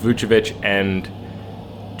Nerlens, Vucevic, and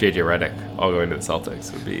JJ Redick all going to the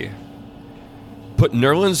Celtics. Would be put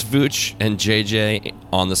Nerlens, Vooch, and JJ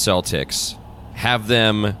on the Celtics. Have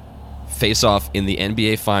them face off in the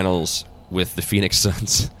NBA Finals with the Phoenix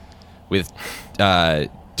Suns, with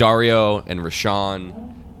Dario and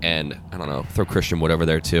Rashawn, and I don't know, throw Christian Wood over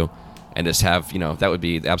there too. And just have, that would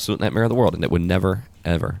be the absolute nightmare of the world, and it would never,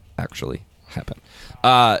 ever actually happen.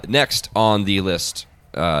 Next on the list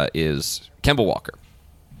is Kemba Walker.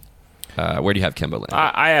 Where do you have Kemba landing?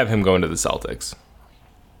 I have him going to the Celtics.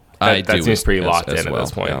 That seems pretty locked in at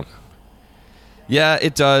this point. Yeah,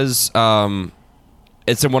 it does.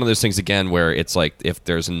 It's one of those things, again, where it's like if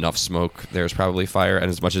there's enough smoke, there's probably fire. And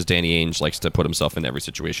as much as Danny Ainge likes to put himself in every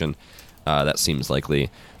situation, that seems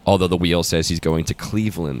likely. Although the wheel says he's going to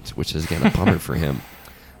Cleveland, which is, again, a bummer for him.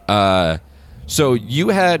 So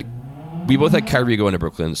we both had Kyrie going to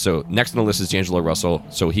Brooklyn. So next on the list is D'Angelo Russell.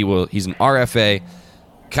 So he's an RFA.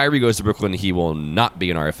 Kyrie goes to Brooklyn. He will not be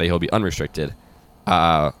an RFA. He'll be unrestricted.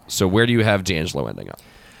 So where do you have D'Angelo ending up?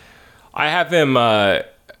 I have him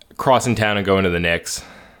crossing town and going to the Knicks.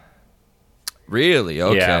 Really?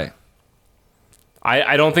 Okay. Yeah.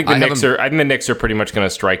 I don't think the Knicks are. I think the Knicks are pretty much going to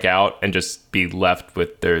strike out and just be left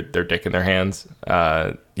with their dick in their hands.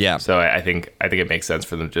 Yeah. So I think it makes sense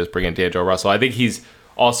for them to just bring in D'Angelo Russell. I think he's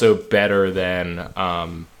also better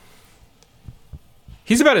than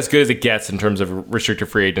he's about as good as it gets in terms of restricted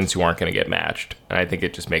free agents who aren't going to get matched. And I think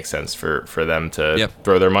it just makes sense for them to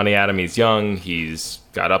throw their money at him. He's young. He's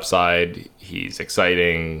got upside. He's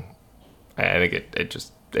exciting. I think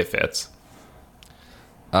it fits.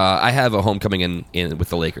 I have a homecoming in with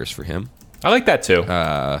the Lakers for him. I like that too.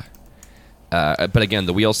 But again,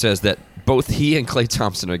 the wheel says that both he and Klay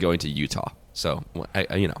Thompson are going to Utah. So,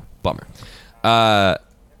 bummer.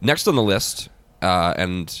 Next on the list,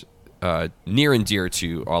 and near and dear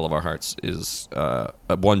to all of our hearts, is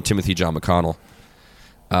one Timothy John McConnell.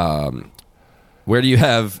 Where do you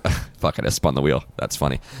have... Fuck it, I spun the wheel. That's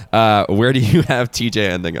funny. Where do you have TJ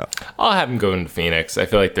ending up? I'll have him going to Phoenix. I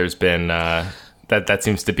feel like there's been... that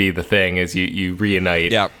seems to be the thing, is you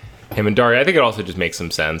reunite him and Dario. I think it also just makes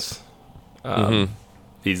some sense.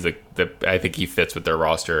 He's I think he fits with their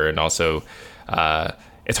roster, and also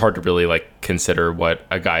it's hard to really consider what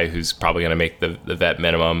a guy who's probably going to make the vet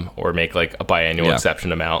minimum or make a biannual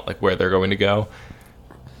exception amount, where they're going to go.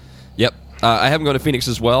 Yep. I have him going to Phoenix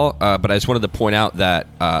as well, but I just wanted to point out that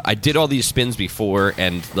I did all these spins before,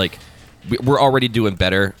 and we're already doing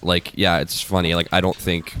better. It's funny. I don't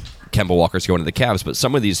think Kemba Walker's going to the Cavs, but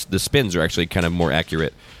some of the spins are actually kind of more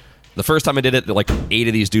accurate. The first time I did it, 8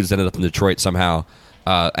 of these dudes ended up in Detroit somehow.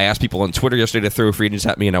 I asked people on Twitter yesterday to throw free agents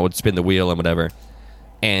at me, and I would spin the wheel and whatever.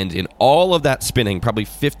 And in all of that spinning, probably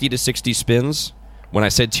 50 to 60 spins, when I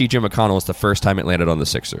said TJ McConnell, it's the first time it landed on the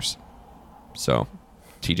Sixers. So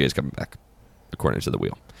TJ's coming back, according to the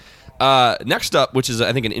wheel. Next up, which is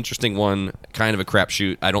I think an interesting one, kind of a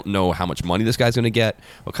crapshoot. I don't know how much money this guy's going to get,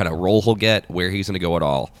 what kind of role he'll get, where he's going to go at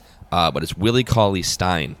all. But it's Willie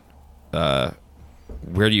Cauley-Stein.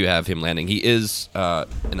 Where do you have him landing? He is an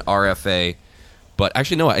RFA, but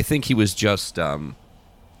actually no, I think he was just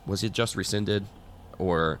was it just rescinded,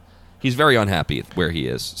 or he's very unhappy where he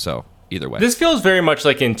is. So either way, this feels very much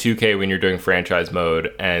like in 2K when you're doing franchise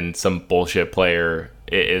mode and some bullshit player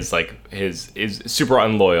is super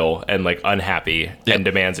unloyal and unhappy and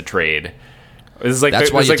demands a trade. This is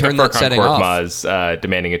that's why you turn that setting off.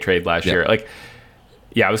 Demanding a trade last year.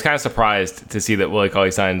 Yeah, I was kind of surprised to see that Willie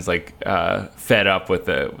Cauley-Stein's fed up with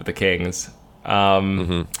the Kings.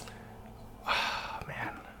 Man,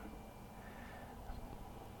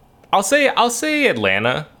 I'll say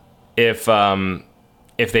Atlanta if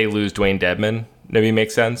they lose Dwayne Dedmon. Maybe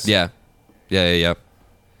makes sense. Yeah.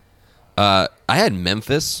 I had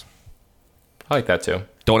Memphis. I like that too.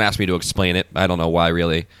 Don't ask me to explain it. I don't know why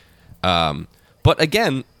really. But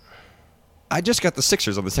again, I just got the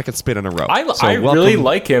Sixers on the second spin in a row. I really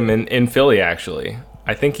like him in Philly, actually.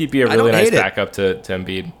 I think he'd be a really nice backup to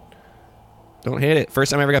Embiid. Don't hate it.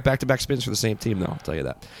 First time I ever got back-to-back spins for the same team, though. I'll tell you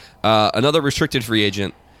that. Another restricted free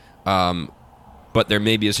agent, but there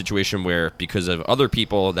may be a situation where, because of other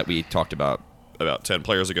people that we talked about 10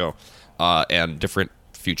 players ago, and different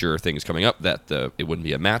future things coming up, that it wouldn't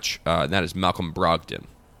be a match, and that is Malcolm Brogdon.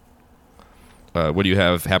 What do you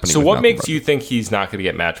have happening? So with what Malcolm makes Brogdon? you think he's not going to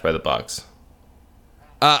get matched by the Bucks?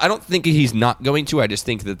 I don't think he's not going to. I just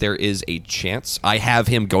think that there is a chance. I have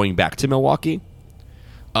him going back to Milwaukee.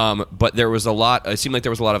 But there was it seemed like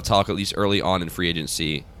there was a lot of talk, at least early on in free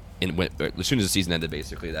agency, as soon as the season ended,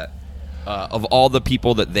 basically, that of all the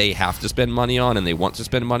people that they have to spend money on and they want to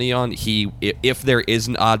spend money on, if there is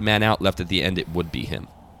an odd man out left at the end, it would be him.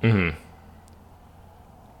 Mm-hmm.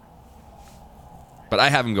 But I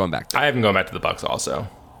have him going back. I have him going back to the Bucks also.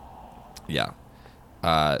 Yeah.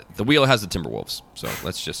 The wheel has the Timberwolves, so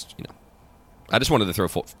let's just, I just wanted to throw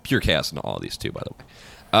pure chaos into all of these too, by the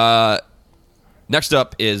way. Next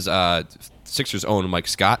up is Sixers' own Mike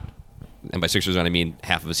Scott, and by Sixers I mean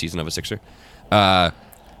half of a season of a Sixer.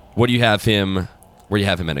 Where do you have him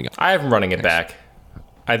ending up? I have him running it back.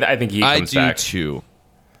 I think he comes back. I do too.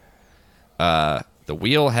 The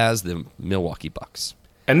wheel has the Milwaukee Bucks.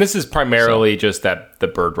 And this is primarily just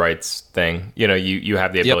the bird rights thing. You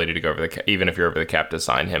have the ability to go over even if you're over the cap, to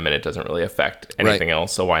sign him, and it doesn't really affect anything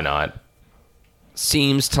else. So why not?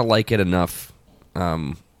 Seems to like it enough.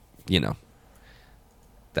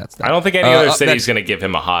 That's that. I don't think any other city's going to give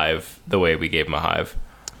him a hive the way we gave him a hive.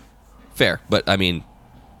 Fair, but I mean,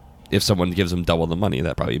 if someone gives him double the money,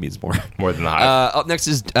 that probably means more. More than the hive. Up next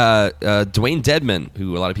is Dwayne Dedmon,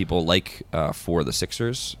 who a lot of people like for the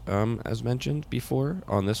Sixers, as mentioned before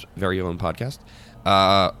on this very own podcast.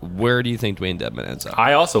 Where do you think Dwayne Dedmon ends up?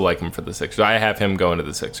 I also like him for the Sixers. I have him going to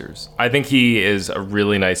the Sixers. I think he is a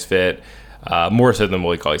really nice fit, more so than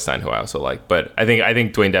Willie Cauley-Stein, who I also like. But I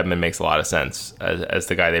think Dwayne Dedmon makes a lot of sense as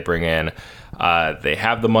the guy they bring in. They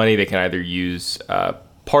have the money. They can either use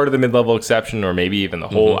part of the mid-level exception or maybe even the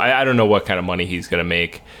whole. I don't know what kind of money he's going to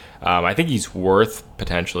make I think he's worth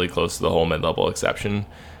potentially close to the whole mid-level exception.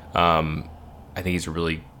 I think he's a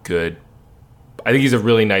really good. I think he's a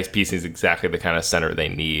really nice piece. He's exactly the kind of center they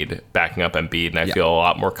need, backing up Embiid, and I feel a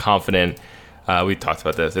lot more confident. We talked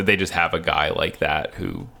about this. If they just have a guy like that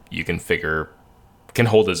who you can figure can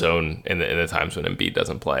hold his own in the times when Embiid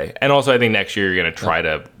doesn't play. And also, I think next year you're going to try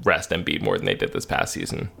to rest Embiid more than they did this past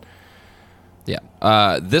season.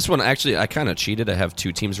 Yeah. This one, actually, I kind of cheated. I have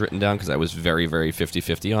two teams written down because I was very, very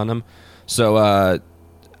 50-50 on them. So,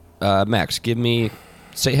 Max,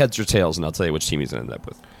 say heads or tails, and I'll tell you which team he's going to end up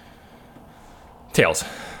with. Tails.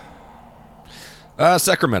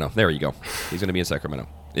 Sacramento. There you go. He's going to be in Sacramento.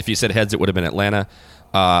 If you said heads, it would have been Atlanta.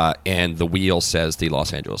 And the wheel says the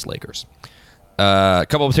Los Angeles Lakers. A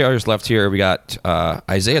couple of players left here. We got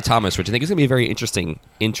Isaiah Thomas, which I think is going to be a very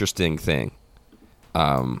interesting thing.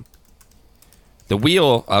 The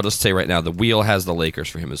wheel, I'll just say right now, the wheel has the Lakers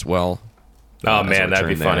for him as well. Oh, man, that'd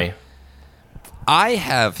be funny. I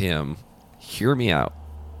have him, hear me out,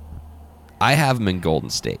 I have him in Golden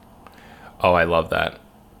State. Oh, I love that.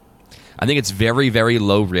 I think it's very, very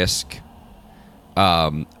low risk.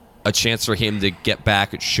 A chance for him to get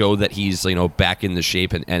back and show that he's back in the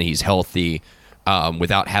shape and he's healthy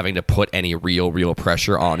without having to put any real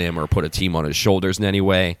pressure on him or put a team on his shoulders in any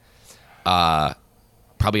way.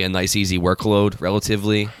 Probably a nice, easy workload,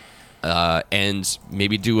 relatively. And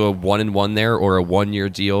maybe do a 1-and-1 there or a 1-year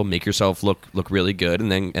deal. Make yourself look really good,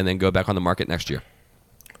 and then go back on the market next year.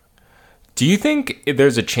 Do you think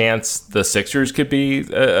there's a chance the Sixers could be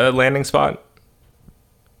a landing spot?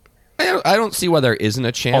 I don't see why there isn't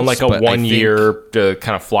a chance. On like a 1-year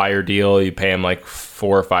kind of flyer deal, you pay him like $4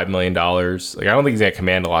 or $5 million. Like, I don't think he's going to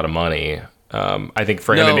command a lot of money. I think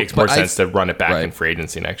for him it makes more sense to run it back in free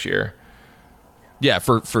agency next year. Yeah,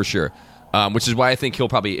 for sure. Which is why I think he'll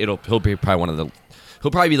probably be one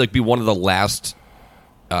of the last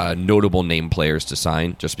notable name players to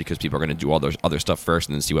sign, just because people are going to do all their other stuff first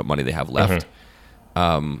and then see what money they have left.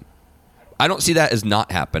 Mm-hmm. I don't see that as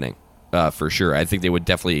not happening for sure. I think they would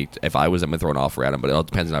definitely, if I was them, throw an offer at him, but it all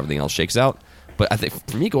depends on how everything else shakes out. But I think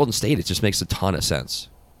for me, Golden State, it just makes a ton of sense.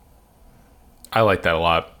 I like that a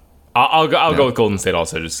lot. I'll go with Golden State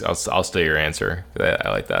also. I'll steal your answer. I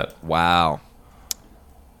like that. Wow.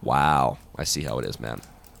 I see how it is, man.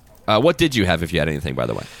 What did you have, if you had anything, by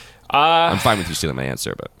the way? I'm fine with you stealing my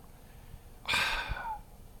answer, but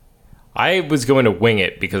I was going to wing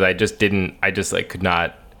it because I could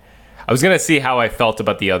not. I was going to see how I felt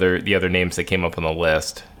about the other names that came up on the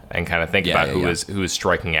list and kind of think about who was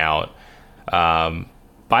striking out. But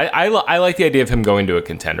I like the idea of him going to a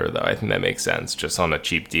contender, though. I think that makes sense, just on a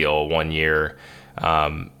cheap deal, 1 year.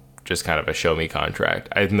 Just kind of a show me contract.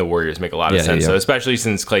 I think the Warriors make a lot of sense, so especially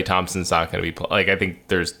since Klay Thompson's not going to be I think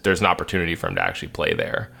there's an opportunity for him to actually play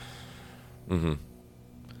there. Mm-hmm.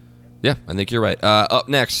 Yeah, I think you're right. Up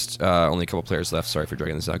next, only a couple players left. Sorry for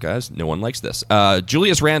dragging this out, guys. No one likes this.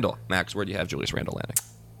 Julius Randle. Max, where do you have Julius Randle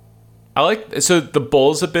landing? So the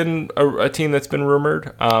Bulls have been a team that's been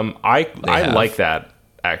rumored. I like that,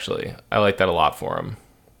 actually. I like that a lot for him.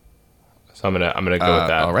 So I'm gonna go with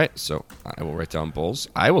that. All right, so I will write down Bulls.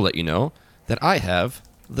 I will let you know that I have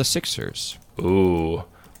the Sixers. Ooh,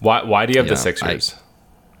 why do you have the Sixers?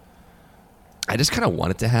 I just kind of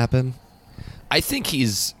want it to happen. I think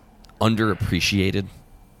he's underappreciated.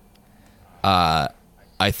 I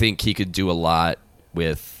think he could do a lot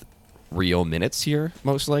with real minutes here,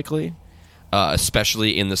 most likely,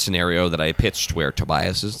 especially in the scenario that I pitched where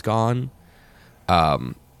Tobias is gone.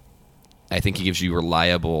 I think he gives you a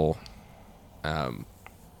reliable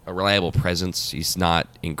presence. He's not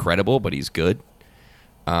incredible, but he's good.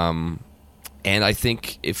 And I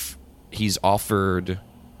think if he's offered,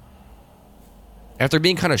 after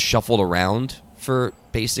being kind of shuffled around for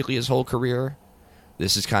basically his whole career,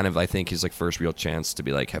 this is kind of, I think, his first real chance to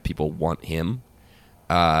be have people want him.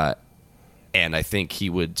 And I think he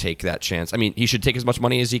would take that chance. I mean, he should take as much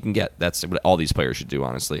money as he can get. That's what all these players should do,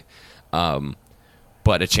 honestly.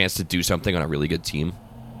 But a chance to do something on a really good team,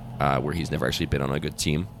 where he's never actually been on a good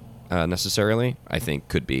team necessarily, I think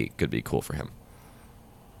could be cool for him.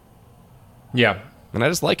 Yeah. And I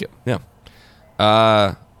just like it.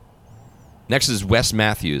 Yeah. Next is Wes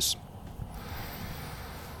Matthews.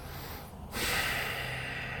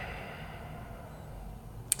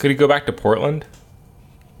 Could he go back to Portland?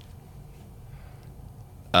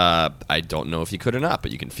 I don't know if he could or not,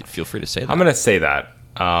 but you can feel free to say that. I'm going to say that.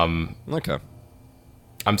 Okay.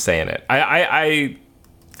 I'm saying it. I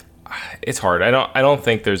it's hard. I don't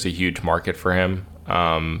think there's a huge market for him.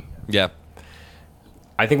 Yeah.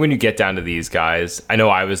 I think when you get down to these guys, I know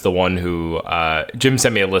I was the one who Jim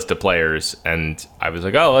sent me a list of players, and I was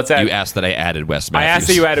like, "Oh, let's add." You asked that I added Wes Matthews. I asked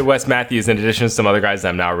that you added Wes Matthews in addition to some other guys that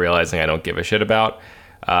I'm now realizing I don't give a shit about.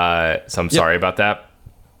 So I'm sorry about that.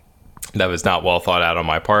 That was not well thought out on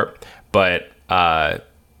my part, but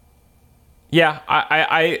yeah,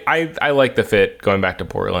 I like the fit going back to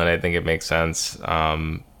Portland. I think it makes sense.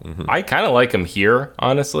 I kind of like him here,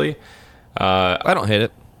 honestly. I don't hate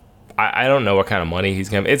it. I don't know what kind of money he's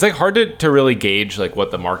going to. It's like hard to really gauge like what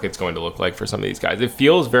the market's going to look like for some of these guys. It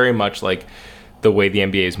feels very much like the way the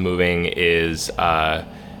NBA is moving is a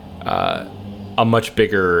much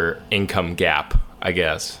bigger income gap, I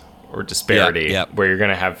guess, or disparity, where you're going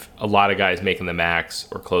to have a lot of guys making the max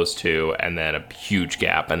or close to, and then a huge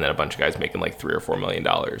gap, and then a bunch of guys making like $3 or $4 million.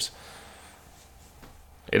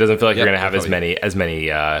 It doesn't feel like you're going to have as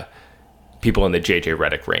many people in the JJ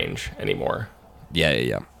Redick range anymore.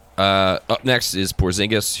 Yeah. Up next is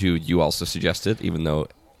Porzingis, who you also suggested, even though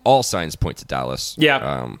all signs point to Dallas.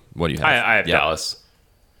 Yeah. What do you have? I have Dallas.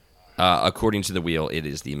 According to the wheel, it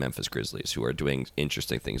is the Memphis Grizzlies who are doing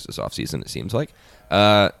interesting things this offseason, it seems like.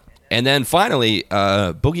 And then finally,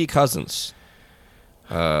 Boogie Cousins.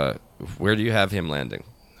 Where do you have him landing?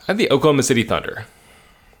 I have the Oklahoma City Thunder.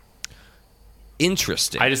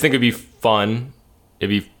 Interesting. I just think it'd be fun. It'd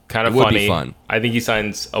be kind of funny. Be fun. I think he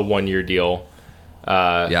signs a 1-year deal.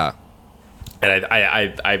 Yeah. And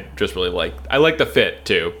I just really I like the fit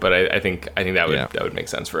too, but I think that would make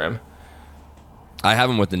sense for him. I have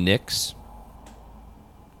him with the Knicks.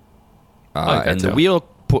 And too.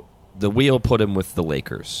 the wheel put him with the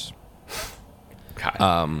Lakers.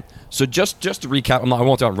 God. So just to recap, I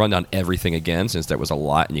won't run down everything again since there was a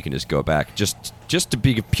lot, and you can just go back. Just to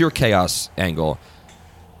be a pure chaos angle,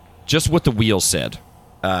 just what the wheel said.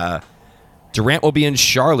 Durant will be in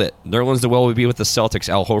Charlotte. Nerlens Noel will be with the Celtics.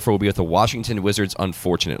 Al Horford will be with the Washington Wizards,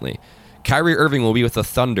 unfortunately. Kyrie Irving will be with the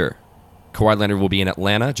Thunder. Kawhi Leonard will be in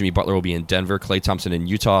Atlanta. Jimmy Butler will be in Denver. Klay Thompson in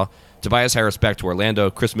Utah. Tobias Harris back to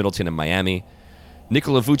Orlando. Chris Middleton in Miami.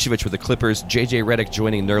 Nikola Vucevic with the Clippers. JJ Redick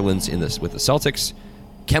joining Nerlens with the Celtics.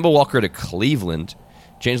 Kemba Walker to Cleveland.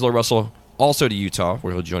 D'Angelo Russell also to Utah,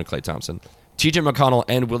 where he'll join Klay Thompson. TJ McConnell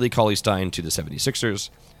and Willie Cauley-Stein to the 76ers.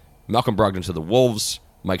 Malcolm Brogdon to the Wolves.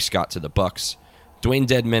 Mike Scott to the Bucks. Dwayne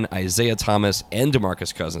Dedman, Isaiah Thomas, and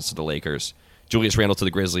DeMarcus Cousins to the Lakers. Julius Randle to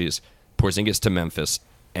the Grizzlies. Porzingis to Memphis.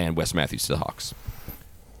 And Wes Matthews to the Hawks.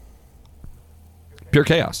 Pure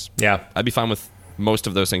chaos. Yeah. I'd be fine with most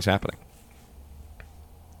of those things happening.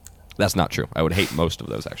 That's not true. I would hate most of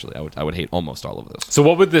those, actually. I would hate almost all of those. So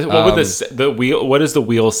what does the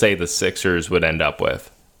wheel say the Sixers would end up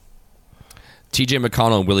with? TJ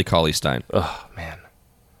McConnell and Willie Cauley-Stein. Oh, man.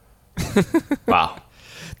 Wow.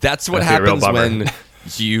 That's what happens when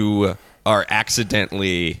you are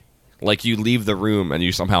accidentally, like, you leave the room and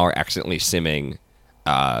you somehow are accidentally simming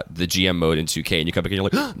the GM mode in 2K, and you come back and you're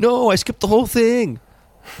like, no, I skipped the whole thing.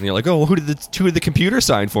 And you're like, oh, who did the computer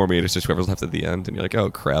sign for me? And it's just whoever's left at the end, and you're like, oh,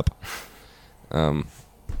 crap. So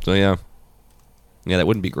yeah, that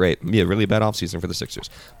wouldn't be great. It'd be a really bad offseason for the Sixers.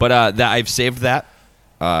 But I've saved that.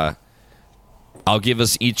 I'll give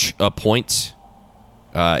us each a point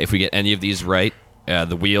if we get any of these right.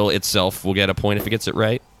 The wheel itself will get a point if it gets it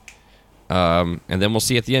right. And then we'll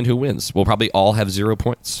see at the end who wins. We'll probably all have 0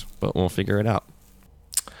 points, but we'll figure it out.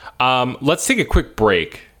 Let's take a quick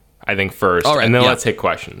break, I think, first, right, and then let's take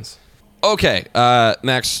questions. Okay,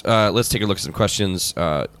 Max, let's take a look at some questions.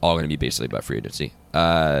 All going to be basically about free agency.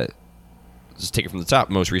 Let's take it from the top,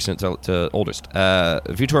 most recent to oldest.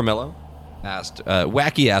 Vitor Melo asked,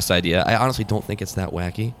 wacky-ass idea. I honestly don't think it's that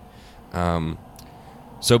wacky.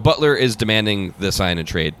 So Butler is demanding the sign and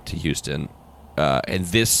trade to Houston, and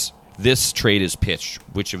this trade is pitched.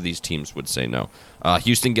 Which of these teams would say no?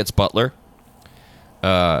 Houston gets Butler.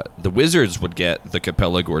 The Wizards would get the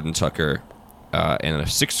Capella, Gordon Tucker, and the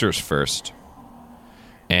Sixers first,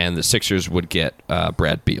 and the Sixers would get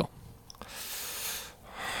Brad Beal.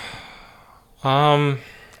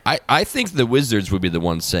 I think the Wizards would be the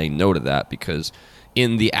ones saying no to that because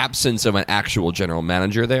in the absence of an actual general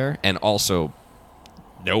manager there, and also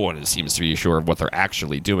no one seems to be sure of what they're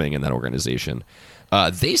actually doing in that organization,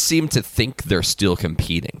 they seem to think they're still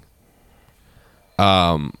competing.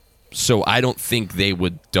 So I don't think they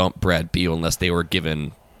would dump Brad Beal unless they were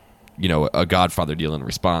given, a Godfather deal in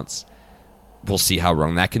response. We'll see how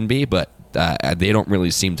wrong that can be, but they don't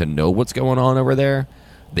really seem to know what's going on over there.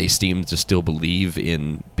 They seem to still believe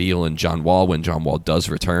in Beal and John Wall when John Wall does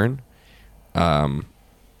return.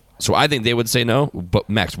 So I think they would say no. But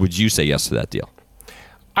Max, would you say yes to that deal?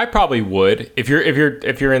 I probably would. If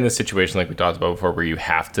you're in the situation like we talked about before, where you're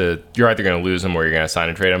either going to lose him or you're going to sign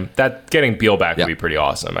and trade him. That getting Beal back would be pretty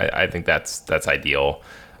awesome. I think that's ideal.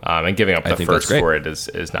 And giving up the first for it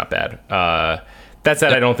is not bad. That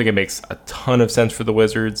said, I don't think it makes a ton of sense for the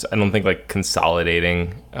Wizards. I don't think like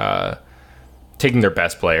consolidating, taking their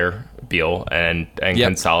best player Beal and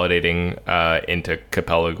consolidating into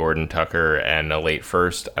Capella, Gordon, Tucker, and a late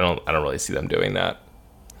first. I don't really see them doing that.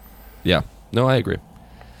 Yeah, no, I agree.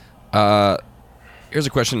 Here's a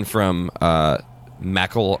question from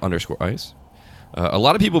Mackle_ice. A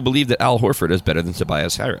lot of people believe that Al Horford is better than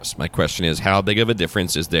Tobias Harris. My question is, how big of a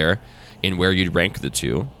difference is there in where you'd rank the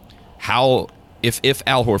two? If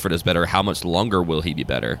Al Horford is better, how much longer will he be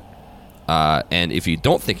better? And if you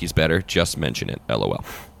don't think he's better, just mention it. LOL.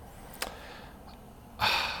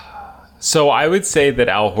 So I would say that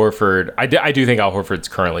Al Horford, I do think Al Horford's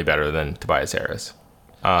currently better than Tobias Harris.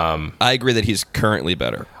 I agree that he's currently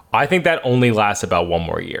better. I think that only lasts about one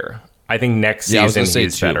more year. I think next season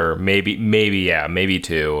he's better. Maybe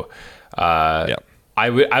two. I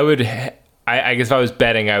guess if I was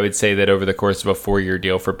betting, I would say that over the course of a 4-year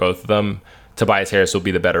deal for both of them, Tobias Harris will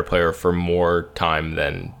be the better player for more time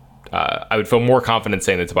than. I would feel more confident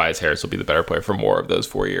saying that Tobias Harris will be the better player for more of those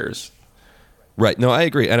 4 years. Right. No, I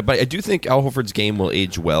agree. But I do think Al Horford's game will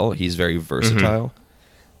age well. He's very versatile.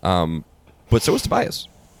 But so is Tobias.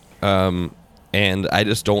 And I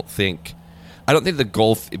just don't think the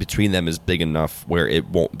gulf between them is big enough where it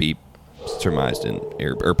won't be surmised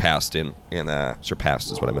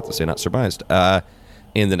surpassed is what I meant to say, not surmised,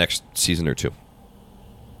 in the next season or two.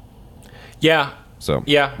 Yeah. So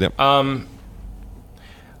yeah.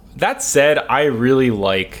 That said, I really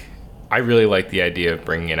like the idea of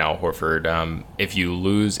bringing in Al Horford. If you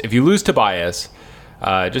lose Tobias,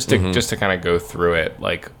 just to kind of go through it,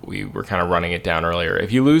 like we were kind of running it down earlier.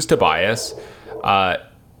 If you lose Tobias,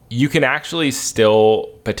 you can actually still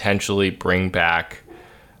potentially bring back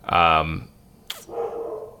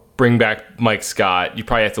Mike Scott. You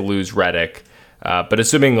probably have to lose Redick, but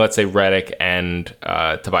assuming, let's say, Redick and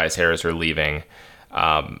Tobias Harris are leaving,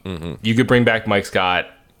 you could bring back Mike Scott,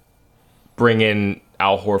 bring in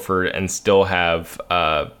Al Horford, and still have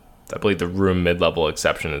I believe the room mid-level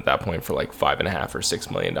exception at that point for like $5.5 or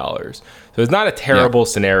 $6 million. So it's not a terrible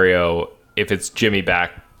scenario if it's Jimmy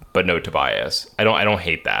back but no Tobias. I don't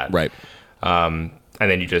hate that. Right. And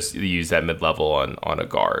then you use that mid-level on a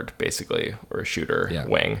guard basically, or a shooter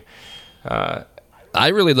wing. I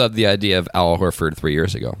really love the idea of Al Horford 3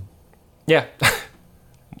 years ago. Yeah.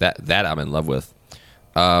 that I'm in love with.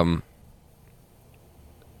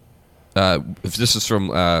 If this is from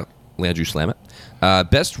Landry Slamet.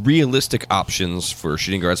 Best realistic options for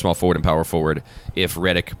shooting guard, small forward, and power forward if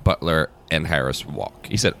Redick, Butler, and Harris walk.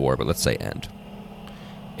 He said or, but let's say and.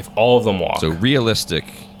 If all of them walk. So realistic.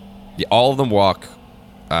 Yeah, all of them walk.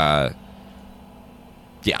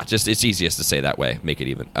 Just it's easiest to say that way. Make it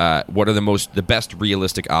even. What are the best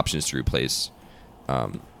realistic options to replace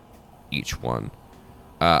each one?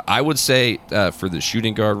 I would say for the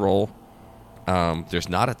shooting guard role, there's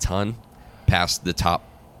not a ton past the top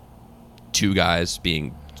two guys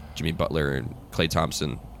being Jimmy Butler and Klay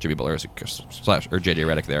Thompson. Jimmy Butler is or JJ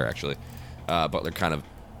Redick there, actually. Butler kind of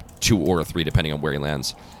 2 or 3 depending on where he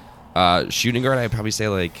lands. Shooting guard, I'd probably say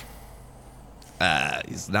like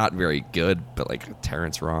he's not very good, but like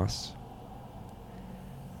Terrence Ross.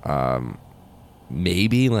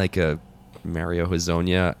 Maybe like a Mario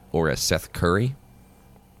Hezonja or a Seth Curry.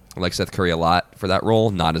 I like Seth Curry a lot for that role,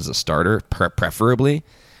 not as a starter, preferably.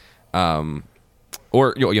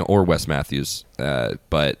 Or Wes Matthews,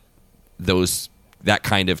 but that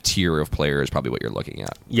kind of tier of player is probably what you're looking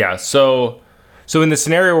at. Yeah. So in the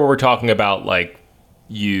scenario where we're talking about like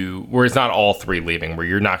where it's not all 3 leaving, where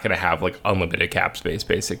you're not going to have like unlimited cap space,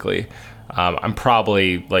 basically, I'm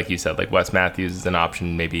probably, like you said, like Wes Matthews is an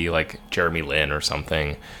option, maybe like Jeremy Lin or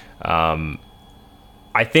something.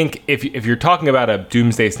 I think if you're talking about a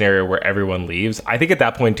doomsday scenario where everyone leaves, I think at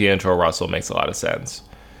that point D'Angelo Russell makes a lot of sense.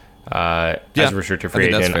 As a restricted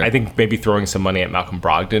free agent, I think maybe throwing some money at Malcolm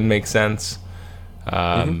Brogdon makes sense.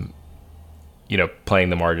 Playing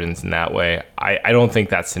the margins in that way. I don't think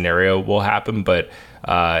that scenario will happen, but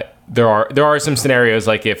there are some scenarios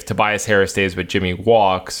like if Tobias Harris stays but Jimmy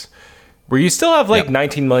walks, where you still have like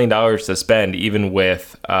 $19 million to spend, even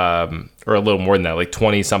with or a little more than that, like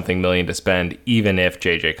 20-something million to spend, even if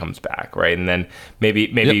JJ comes back, right? And then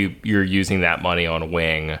maybe you're using that money on a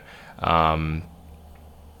wing.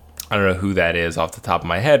 I don't know who that is off the top of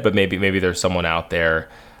my head, but maybe there's someone out there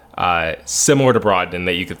similar to Brogdon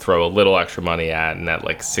that you could throw a little extra money at in that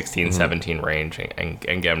like 16, 17 range and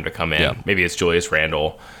get him to come in. Yeah. Maybe it's Julius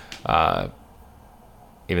Randle.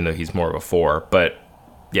 even though he's more of a 4. But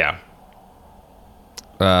yeah.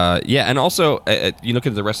 Yeah, and also you look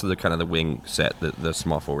at the rest of the kind of the wing set, the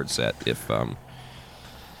small forward set. If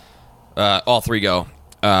all three go,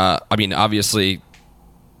 I mean, obviously,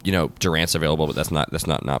 Durant's available, but that's not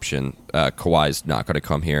an option. Kawhi's not going to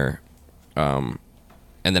come here, and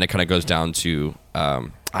then it kind of goes down to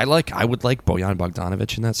I would like Bojan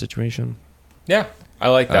Bogdanovic in that situation. Yeah, I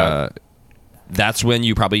like that. That's when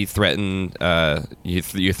you probably threaten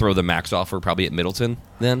you throw the max offer probably at Middleton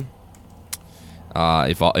then.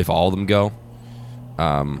 If all of them go,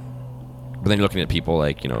 but then you're looking at people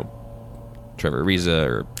like Trevor Ariza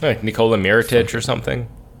or like Nikola Mirotic or something.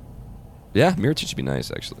 Yeah, Mirotic should be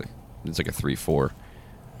nice actually. It's like a 3-4,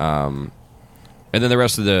 and then the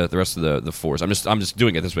rest of the fours. I'm just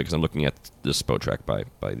doing it this way because I'm looking at the SPO track by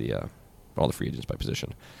the all the free agents by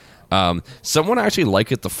position. Someone I actually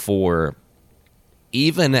like at the 4,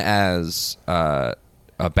 even as a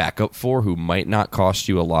backup 4 who might not cost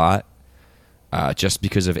you a lot. Just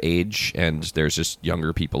because of age and there's just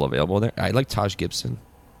younger people available there. I like Taj Gibson.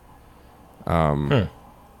 I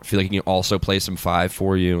feel like he can also play some 5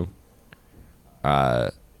 for you,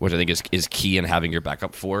 which I think is key in having your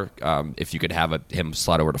backup 4. If you could have him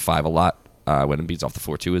slide over to 5 a lot when Embiid's off the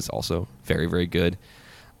floor too is also very, very good.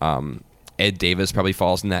 Ed Davis probably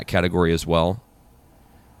falls in that category as well.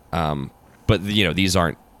 But these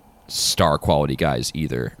aren't star quality guys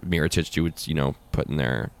either. Mirotic you would put in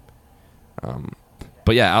there.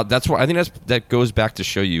 But yeah, that's why I think that goes back to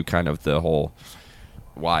show you kind of the whole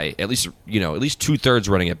why at least 2/3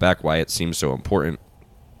 running it back, why it seems so important.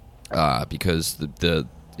 Because the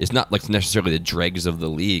it's not like necessarily the dregs of the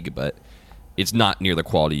league, but it's not near the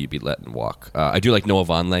quality you'd be letting walk. I do like Noah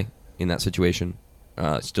Vonleh in that situation.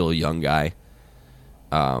 Still a young guy,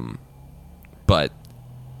 but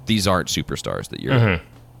these aren't superstars that you're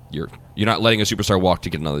not letting a superstar walk to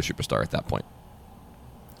get another superstar at that point.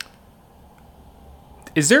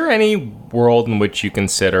 Is there any world in which you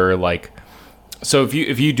consider so if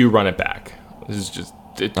you do run it back, this is just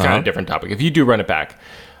a kind of different topic. If you do run it back,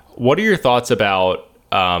 what are your thoughts about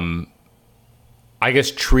I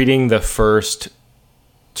guess treating the first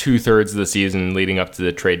 2/3 of the season leading up to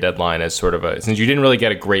the trade deadline as sort of since you didn't really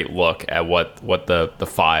get a great look at what the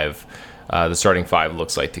 5 the starting 5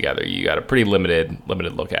 looks like together, you got a pretty limited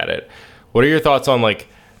look at it. What are your thoughts on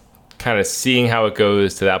kind of seeing how it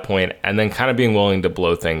goes to that point and then kind of being willing to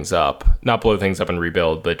blow things up, not blow things up and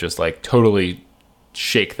rebuild, but just totally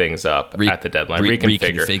shake things up at the deadline,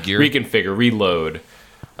 reconfigure, reload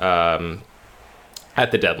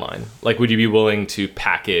at the deadline? Would you be willing to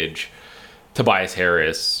package Tobias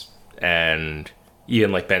Harris and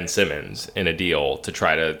even Ben Simmons in a deal to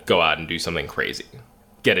try to go out and do something crazy,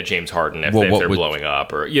 get a James Harden if they're blowing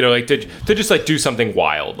up, or to just do something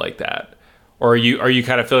wild like that? Or are you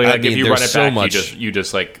kind of feeling if you run it back, you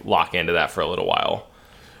just lock into that for a little while?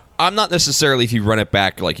 I'm not necessarily, if you run it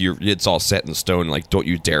back, it's all set in stone. Don't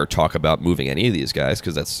you dare talk about moving any of these guys,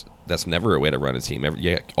 because that's never a way to run a team.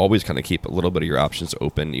 You always kind of keep a little bit of your options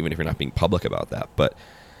open, even if you're not being public about that. But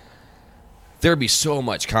there would be so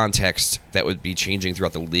much context that would be changing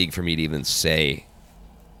throughout the league for me to even say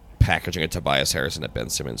packaging a Tobias Harris and a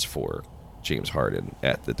Ben Simmons for James Harden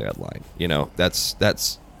at the deadline. That's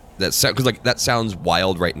because that sounds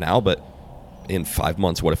wild right now, but in 5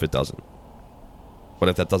 months, what if it doesn't? What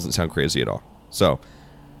if that doesn't sound crazy at all? So,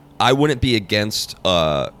 I wouldn't be against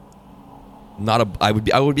I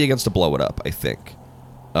would be against to blow it up. I think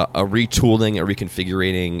a retooling, a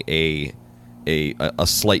reconfiguring, a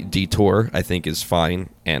slight detour, I think is fine,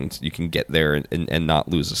 and you can get there and not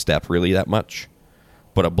lose a step really that much.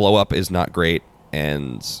 But a blow up is not great,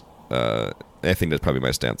 and I think that's probably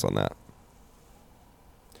my stance on that.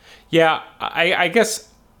 Yeah, I guess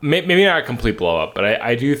maybe not a complete blow up, but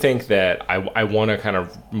I do think that I want to kind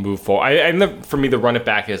of move forward. For me, the run it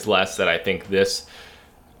back is less that I think this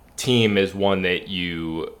team is one that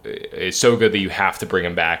is so good that you have to bring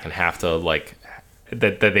them back and have to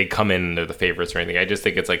that they come in and they're the favorites or anything. I just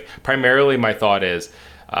think it's primarily my thought is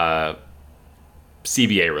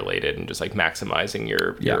CBA related and just maximizing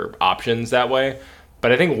your options that way.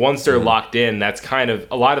 But I think once they're locked in, that's kind of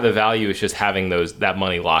a lot of the value is just having that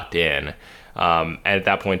money locked in. And at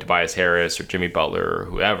that point, Tobias Harris or Jimmy Butler or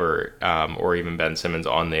whoever, or even Ben Simmons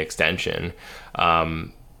on the extension,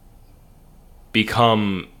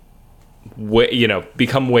 become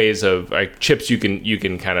ways of chips you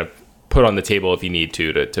can kind of put on the table if you need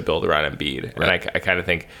to build around Embiid. Right. And I kind of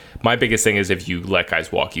think my biggest thing is if you let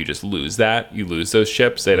guys walk, you just lose that. You lose those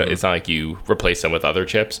chips. It's not like you replace them with other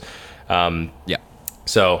chips.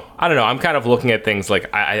 So I don't know. I'm kind of looking at things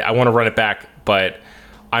I want to run it back, but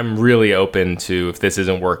I'm really open to, if this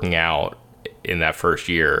isn't working out in that first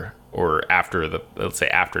year or let's say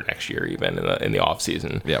after next year, even in the off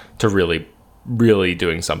season, to really, really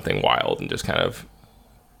doing something wild and just kind of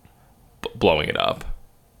blowing it up.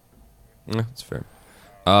 Yeah, that's fair.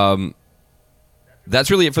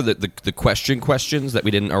 That's really it for the questions that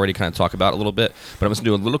we didn't already kind of talk about a little bit. But I'm just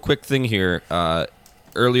going to do a little quick thing here.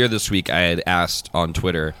 Earlier this week, I had asked on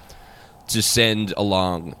Twitter to send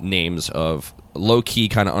along names of low-key,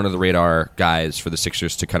 kind of under-the-radar guys for the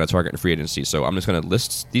Sixers to kind of target in free agency. So I'm just going to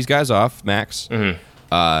list these guys off, Max.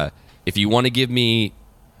 Mm-hmm. If you want to give me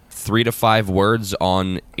 3 to 5 words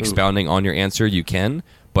on expounding on your answer, you can.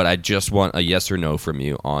 But I just want a yes or no from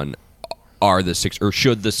you on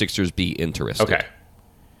should the Sixers be interested? Okay.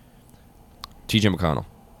 T.J. McConnell.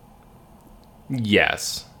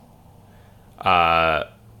 Yes.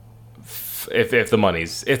 If the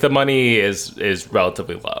money is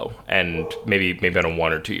relatively low and maybe on a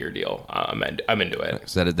 1 or 2 year deal, I'm into it.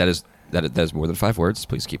 So that is more than 5 words.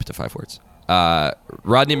 Please keep it to 5 words.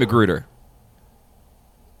 Rodney McGruder.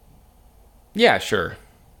 Yeah, sure.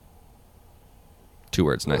 2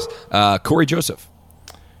 words, nice. Corey Joseph.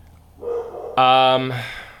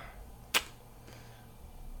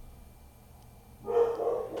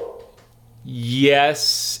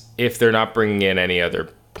 Yes, if they're not bringing in any other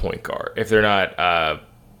point guard, if they're not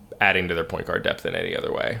adding to their point guard depth in any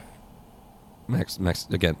other way. Max,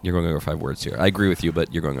 again, you're going over 5 words here. I agree with you,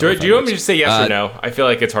 but you're going over 5 words. Do you want me to say yes or no? I feel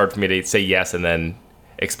like it's hard for me to say yes and then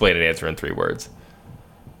explain an answer in 3 words.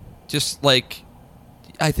 Just like,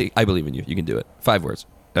 I believe in you. You can do it. 5 words.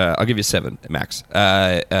 I'll give you 7, Max.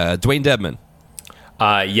 Dwayne Dedman.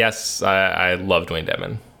 Yes, I love Dwayne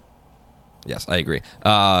Dedman. Yes, I agree.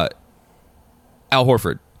 Al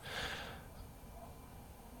Horford.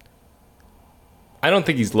 I don't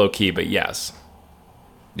think he's low key, but yes.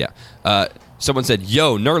 Yeah. Someone said,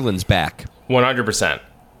 "Yo, Nerlens back." 100%.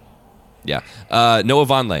 Yeah. Noah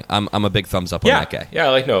Vonleh. I'm a big thumbs up on that guy. Yeah, I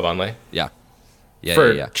like Noah Vonleh. Yeah.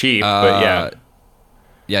 For cheap, but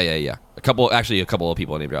yeah. Yeah. A couple of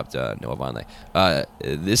people named dropped Noah Vonleh.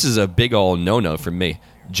 This is a big old no-no for me.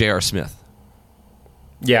 J.R. Smith.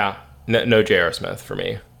 Yeah. No J.R. Smith for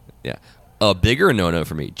me. Yeah. A bigger no-no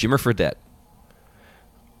for me. Jimmer Fredette.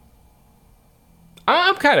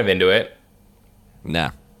 I'm kind of into it.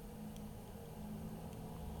 Nah.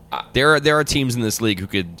 There are teams in this league who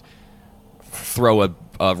could throw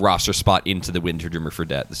a roster spot into the wind for Jimmer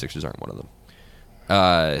Fredette. The Sixers aren't one of them.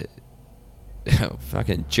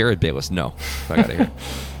 Fucking Jared Bayless. No. Fuck out of here.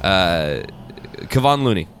 Kevon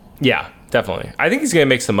Looney. Yeah, definitely. I think he's going to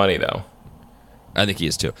make some money, though. I think he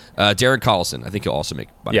is, too. Darren Collison. I think he'll also make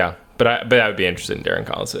money. Yeah, but I would be interested in Darren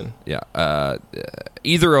Collison. Yeah.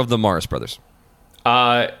 Either of the Morris brothers.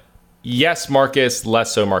 Yes, Marcus.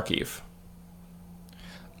 Less so Markieff.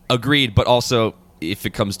 Agreed, but also, if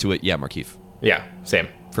it comes to it, yeah, Markieff. Yeah, same.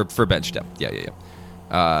 For bench depth. Yeah.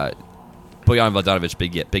 Bojan Bogdanovic,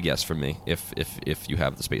 big yes from me, if you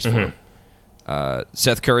have the space for him.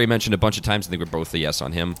 Seth Curry mentioned a bunch of times. I think we're both a yes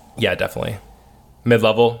on him. Yeah, definitely.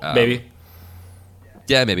 Mid-level, maybe?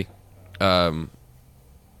 Yeah, maybe.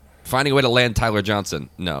 Finding a way to land Tyler Johnson.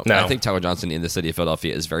 No. I think Tyler Johnson in the city of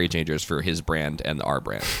Philadelphia is very dangerous for his brand and our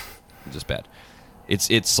brand. It's just bad.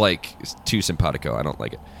 It's like too simpatico. I don't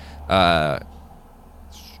like it.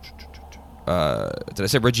 Did I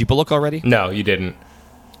say Reggie Bullock already? No, you didn't.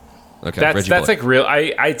 Okay, that's like real.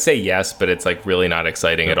 I'd say yes, but it's like really not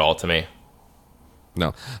exciting at all to me.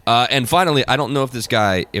 No. And finally, I don't know if this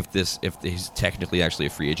guy, if he's technically actually a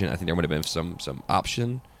free agent. I think there would have been some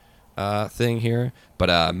option thing here. But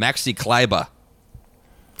Maxi Kleiba.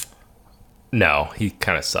 No, he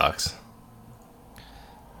kind of sucks.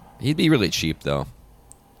 He'd be really cheap though.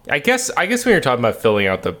 I guess when you're talking about filling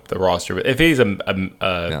out the roster, if he's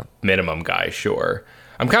a minimum guy, sure.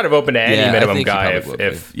 I'm kind of open to any minimum guy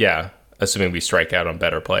if assuming we strike out on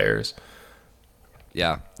better players.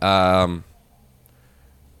 Yeah.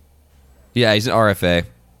 Yeah, he's an RFA.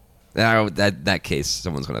 Now, that case,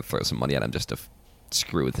 someone's going to throw some money at him just to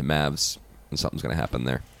screw with the Mavs, and something's going to happen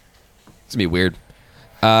there. It's going to be weird.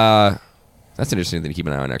 That's an interesting thing to keep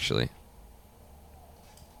an eye on, actually.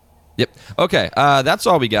 Yep. Okay, that's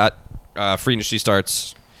all we got. Free agency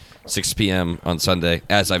starts 6 p.m. on Sunday.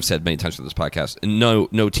 As I've said many times for this podcast,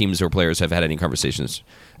 no teams or players have had any conversations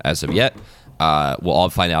as of yet. We'll all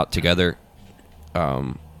find out together,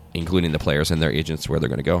 including the players and their agents, where they're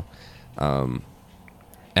going to go. And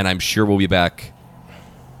I'm sure we'll be back,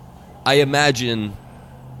 I imagine,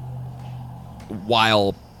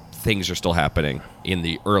 while things are still happening in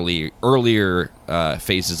the earlier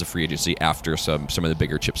phases of free agency after some of the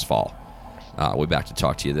bigger chips fall. We'll be back to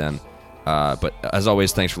talk to you then. But as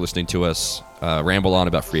always, thanks for listening to us ramble on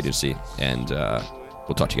about free agency, and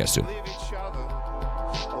we'll talk to you guys soon. Leave each other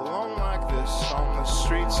alone like this on the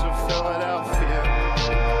streets of Philadelphia.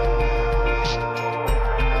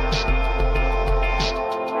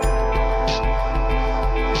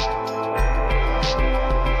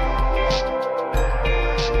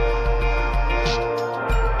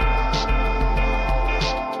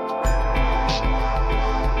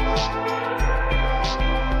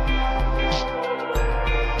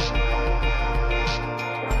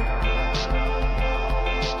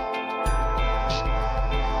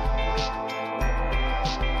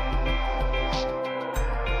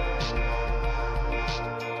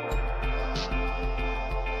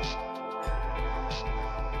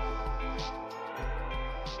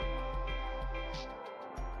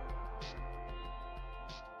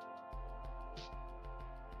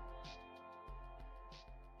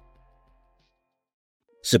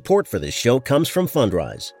 Support for this show comes from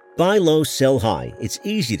Fundrise. Buy low, sell high. It's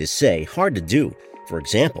easy to say, hard to do. For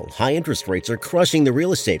example, high interest rates are crushing the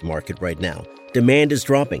real estate market right now. Demand is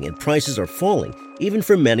dropping and prices are falling, even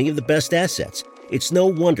for many of the best assets. It's no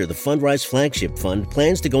wonder the Fundrise Flagship Fund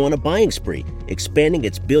plans to go on a buying spree, expanding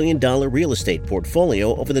its billion-dollar real estate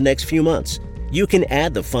portfolio over the next few months. You can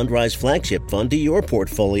add the Fundrise Flagship Fund to your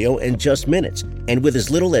portfolio in just minutes, and with as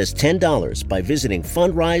little as $10 by visiting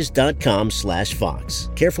fundrise.com/Fox.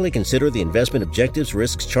 Carefully consider the investment objectives,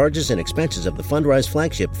 risks, charges, and expenses of the Fundrise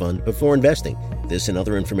Flagship Fund before investing. This and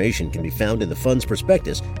other information can be found in the fund's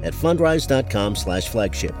prospectus at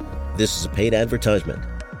fundrise.com/flagship. This is a paid advertisement.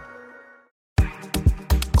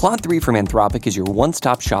 Claude 3 from Anthropic is your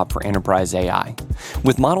one-stop shop for enterprise AI.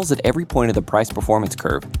 With models at every point of the price-performance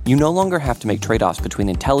curve, you no longer have to make trade-offs between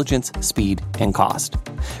intelligence, speed, and cost.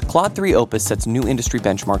 Claude 3 Opus sets new industry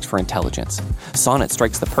benchmarks for intelligence. Sonnet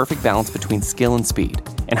strikes the perfect balance between skill and speed.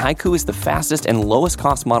 And Haiku is the fastest and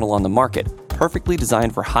lowest-cost model on the market, perfectly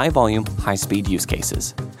designed for high-volume, high-speed use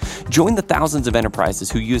cases. Join the thousands of enterprises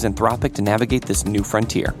who use Anthropic to navigate this new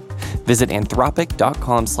frontier. Visit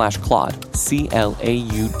anthropic.com/Claude,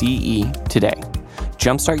 CLAUDE, today.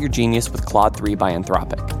 Jumpstart your genius with Claude 3 by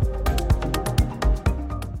Anthropic.